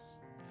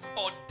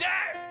 Or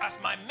deaf as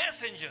my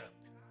messenger,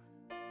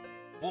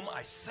 whom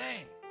I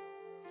send?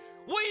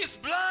 Who is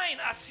blind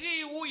as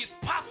he who is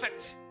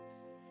perfect,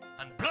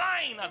 and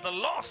blind as the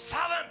Lord's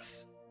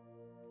servant,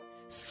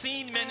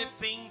 seeing many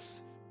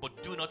things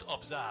but do not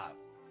observe,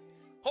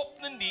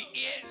 opening the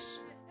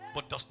ears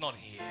but does not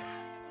hear.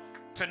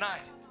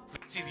 Tonight,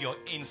 receive your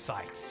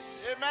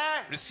insights.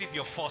 Amen. Receive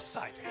your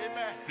foresight.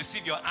 Amen.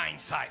 Receive your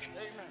hindsight.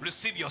 Amen.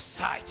 Receive your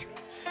sight.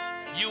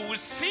 You will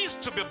cease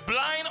to be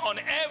blind on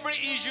every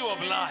issue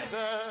of life.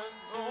 Jesus,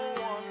 no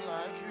one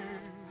like you.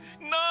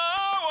 No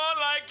one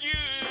like you.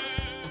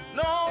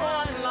 No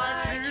one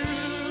like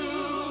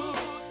you.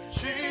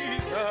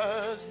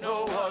 Jesus,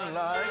 no one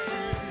like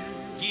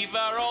you.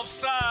 Giver of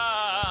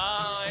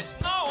sight.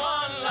 No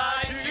one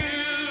like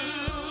you.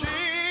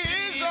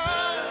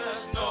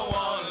 Jesus, no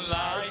one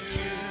like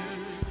you.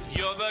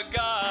 You're the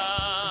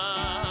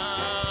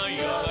God.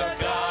 You're the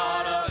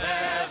God of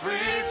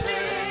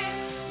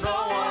everything. no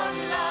one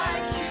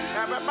like you.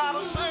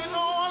 Everybody say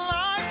no one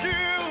like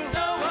you.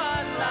 No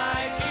one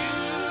like you.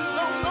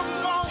 No, no,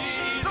 no.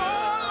 Jesus. No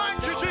one like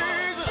you,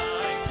 Jesus.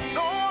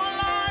 No one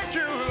like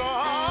you,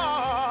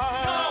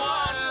 Lord. No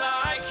one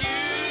like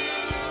you,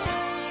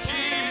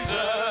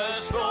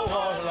 Jesus. No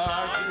one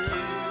like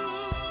you.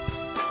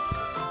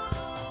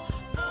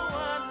 No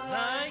one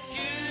like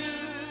you,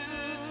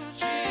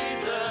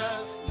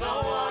 Jesus. No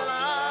one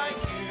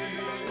like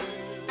you.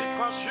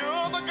 Because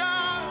you're the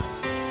God.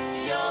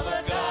 You're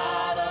the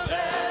God of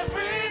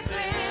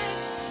everything.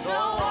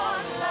 No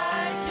one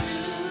like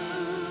you.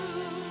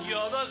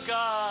 You're the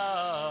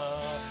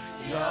God.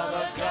 You're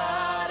the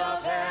God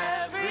of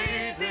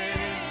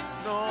everything.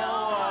 No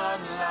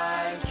one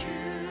like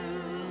you.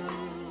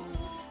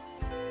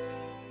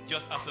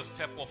 Just as a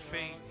step of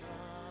faith,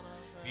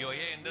 if you're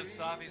here in this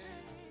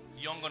service,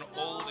 young and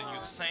old, and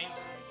you've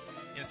saints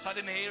in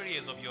certain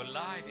areas of your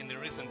life in the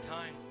recent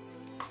time,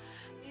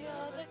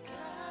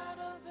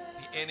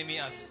 the enemy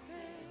has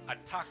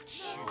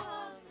attacked you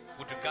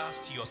with regards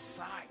to your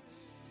sight.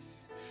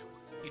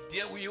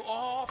 He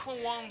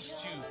often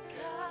wants to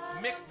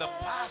make the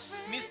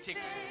past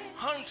mistakes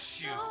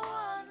haunt you.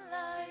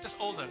 Just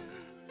hold on.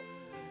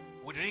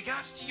 With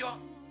regards to your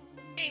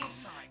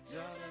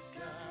insights,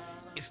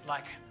 it's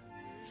like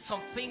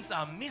some things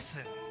are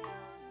missing.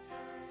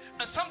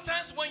 And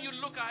sometimes when you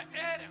look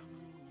ahead,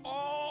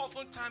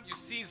 oftentimes you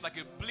see it's like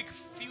a bleak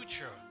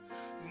future.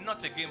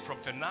 Not again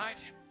from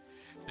tonight,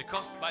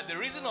 because by the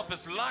reason of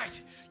his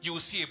light, you will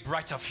see a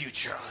brighter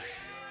future.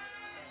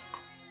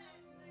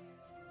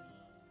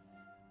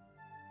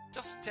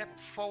 Just step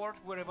forward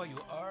wherever you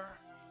are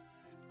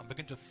and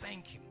begin to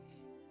thank him.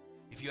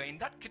 If you are in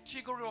that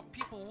category of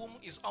people whom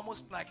is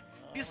almost like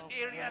these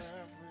areas,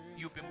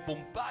 you've been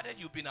bombarded,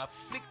 you've been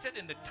afflicted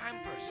in the time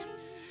past,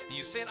 and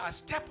you say, I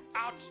step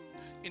out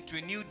into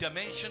a new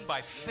dimension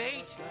by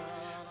faith.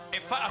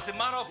 In fact, as a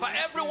matter of fact,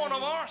 every one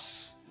of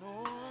us,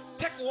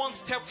 take one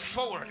step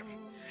forward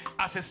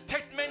as a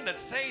statement that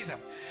says,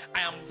 I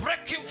am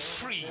breaking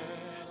free,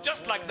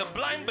 just like the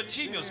blind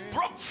Bartimaeus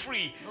broke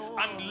free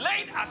and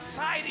laid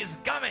aside his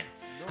garment.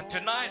 And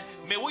tonight,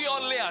 may we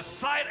all lay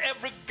aside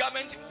every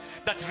garment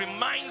that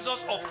reminds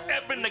us of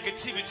every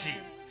negativity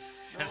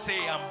and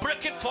say, I'm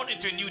breaking forth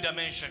into a new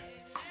dimension.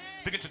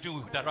 Begin to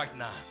do that right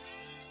now.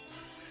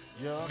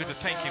 Begin to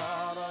thank him.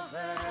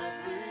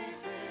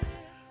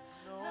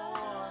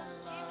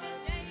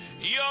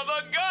 You're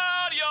the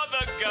God, you're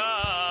the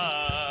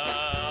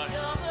God.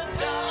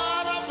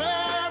 God of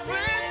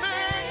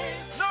everything,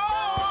 no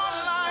one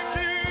like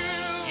you.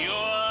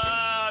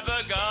 You're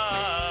the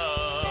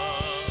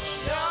God.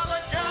 You're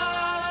the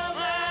God of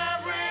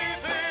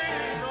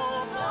everything, no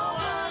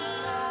one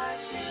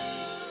like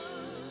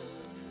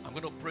you. I'm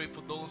going to pray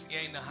for those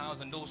here in the house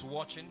and those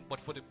watching, but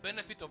for the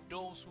benefit of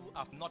those who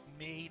have not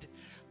made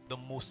the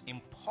most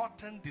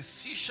important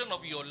decision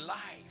of your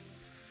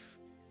life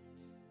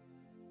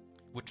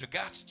with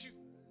regards to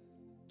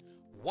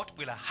what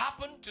will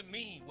happen to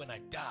me when I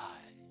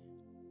die.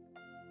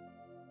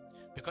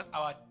 Because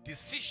our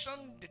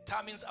decision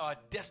determines our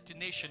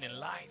destination in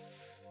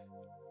life.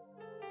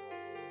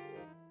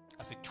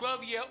 As a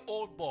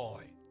 12-year-old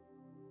boy,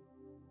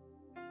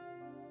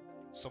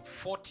 some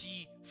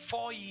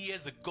 44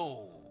 years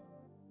ago,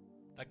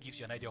 that gives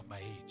you an idea of my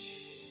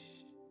age,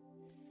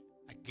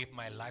 I gave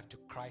my life to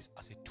Christ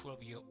as a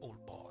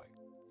 12-year-old boy.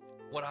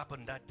 What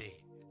happened that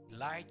day?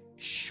 Light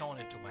shone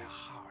into my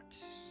heart.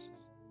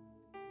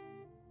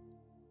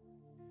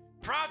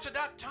 Prior to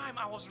that time,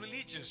 I was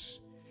religious.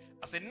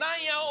 As a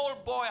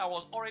 9-year-old boy, I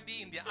was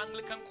already in the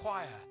Anglican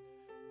choir.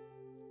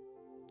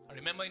 I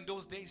remember in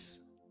those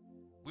days,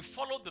 we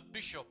followed the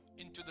bishop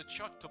into the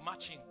church to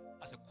march in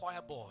as a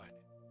choir boy.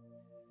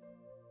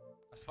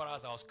 As far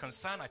as I was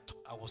concerned,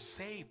 I was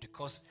saved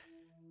because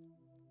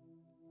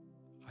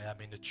I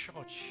am in the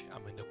church,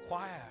 I'm in the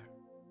choir.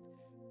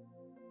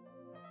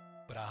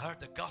 But I heard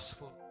the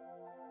gospel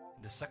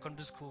in the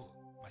secondary school,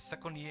 my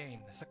second year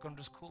in the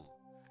secondary school.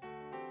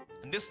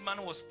 And this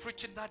man was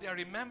preaching that day, I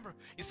remember.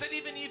 He said,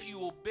 even if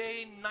you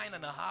obey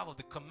 9.5 of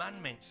the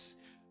commandments,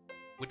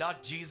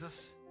 without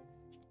Jesus,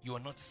 you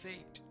are not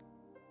saved.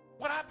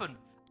 What happened?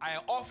 I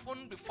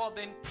often before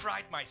then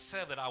pride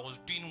myself that I was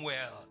doing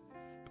well.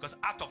 Because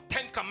out of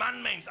 10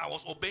 commandments, I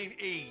was obeying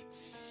 8.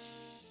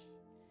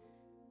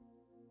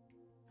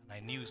 And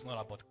I knew it's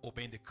not about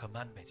obeying the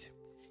commandment.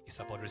 It's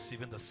about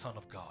receiving the Son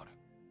of God.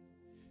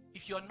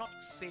 If you are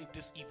not saved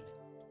this evening,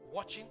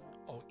 watching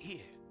or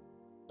here,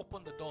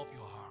 open the door of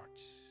your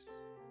heart.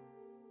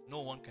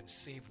 No one can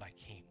save like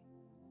him.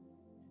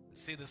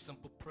 Say the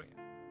simple prayer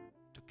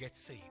to get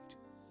saved.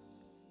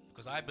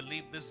 Because I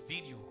believe this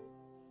video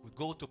will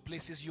go to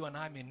places you and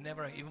I may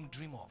never even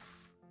dream of.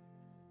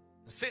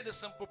 And say the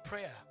simple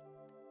prayer.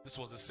 This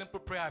was the simple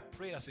prayer I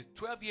prayed as a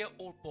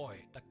 12-year-old boy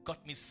that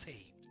got me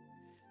saved.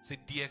 Say,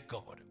 dear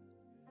God,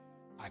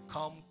 I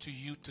come to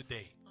you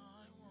today,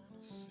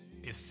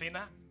 a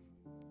sinner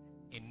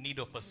in need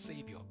of a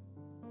Savior.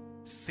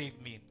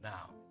 Save me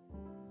now.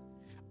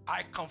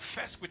 I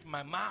confess with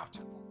my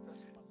mouth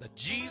that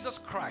Jesus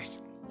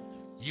Christ,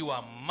 you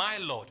are my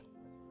Lord.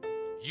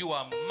 You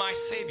are my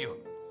Savior.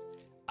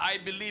 I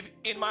believe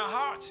in my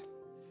heart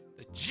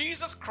that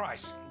Jesus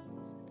Christ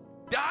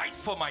died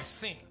for my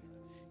sin.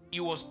 He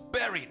was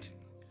buried.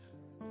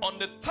 On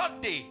the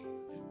 3rd day,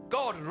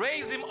 God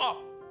raised him up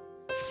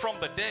from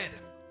the dead.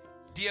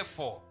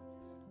 Therefore,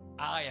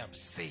 I am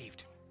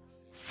saved.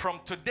 From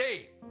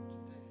today,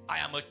 I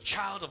am a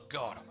child of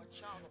God.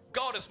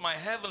 God is my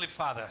heavenly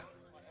Father,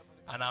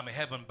 and I'm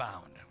heaven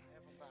bound.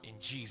 In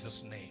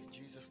Jesus' name.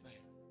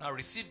 Now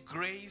receive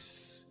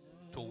grace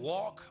to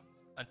walk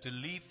and to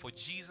live for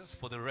Jesus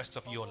for the rest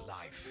of your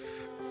life.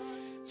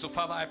 So,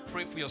 Father, I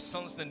pray for your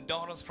sons and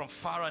daughters from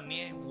far and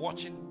near,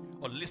 watching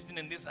or listening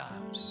in this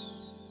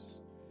house.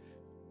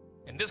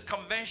 In this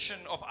convention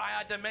of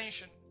higher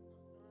dimension,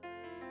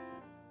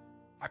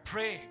 I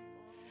pray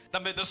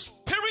that may the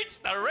Spirit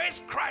that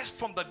raised Christ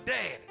from the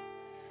dead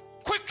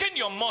quicken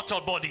your mortal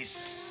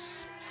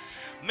bodies.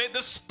 May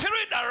the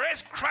Spirit that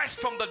raised Christ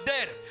from the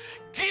dead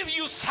give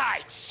you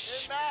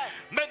sight.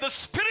 May the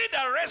Spirit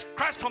that raised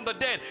Christ from the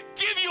dead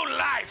give you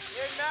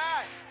life.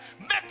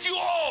 Make you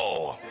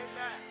whole.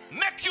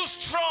 Make you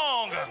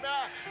strong.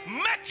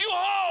 Make you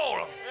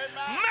whole.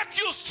 Make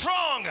you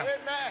strong.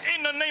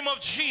 In the name of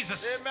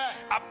Jesus.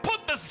 I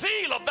put the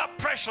zeal of that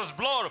precious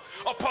blood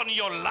upon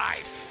your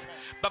life.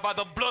 But by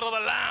the blood of the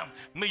Lamb,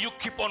 may you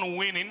keep on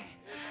winning.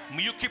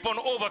 May you keep on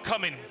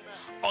overcoming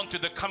unto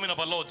the coming of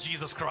our Lord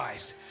Jesus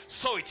Christ.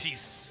 So it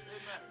is.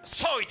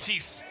 So it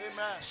is.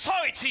 So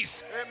it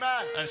is.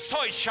 And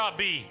so it shall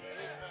be.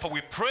 For we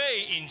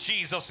pray in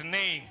Jesus'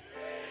 name.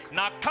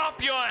 Now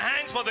clap your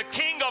hands for the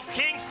King of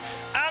Kings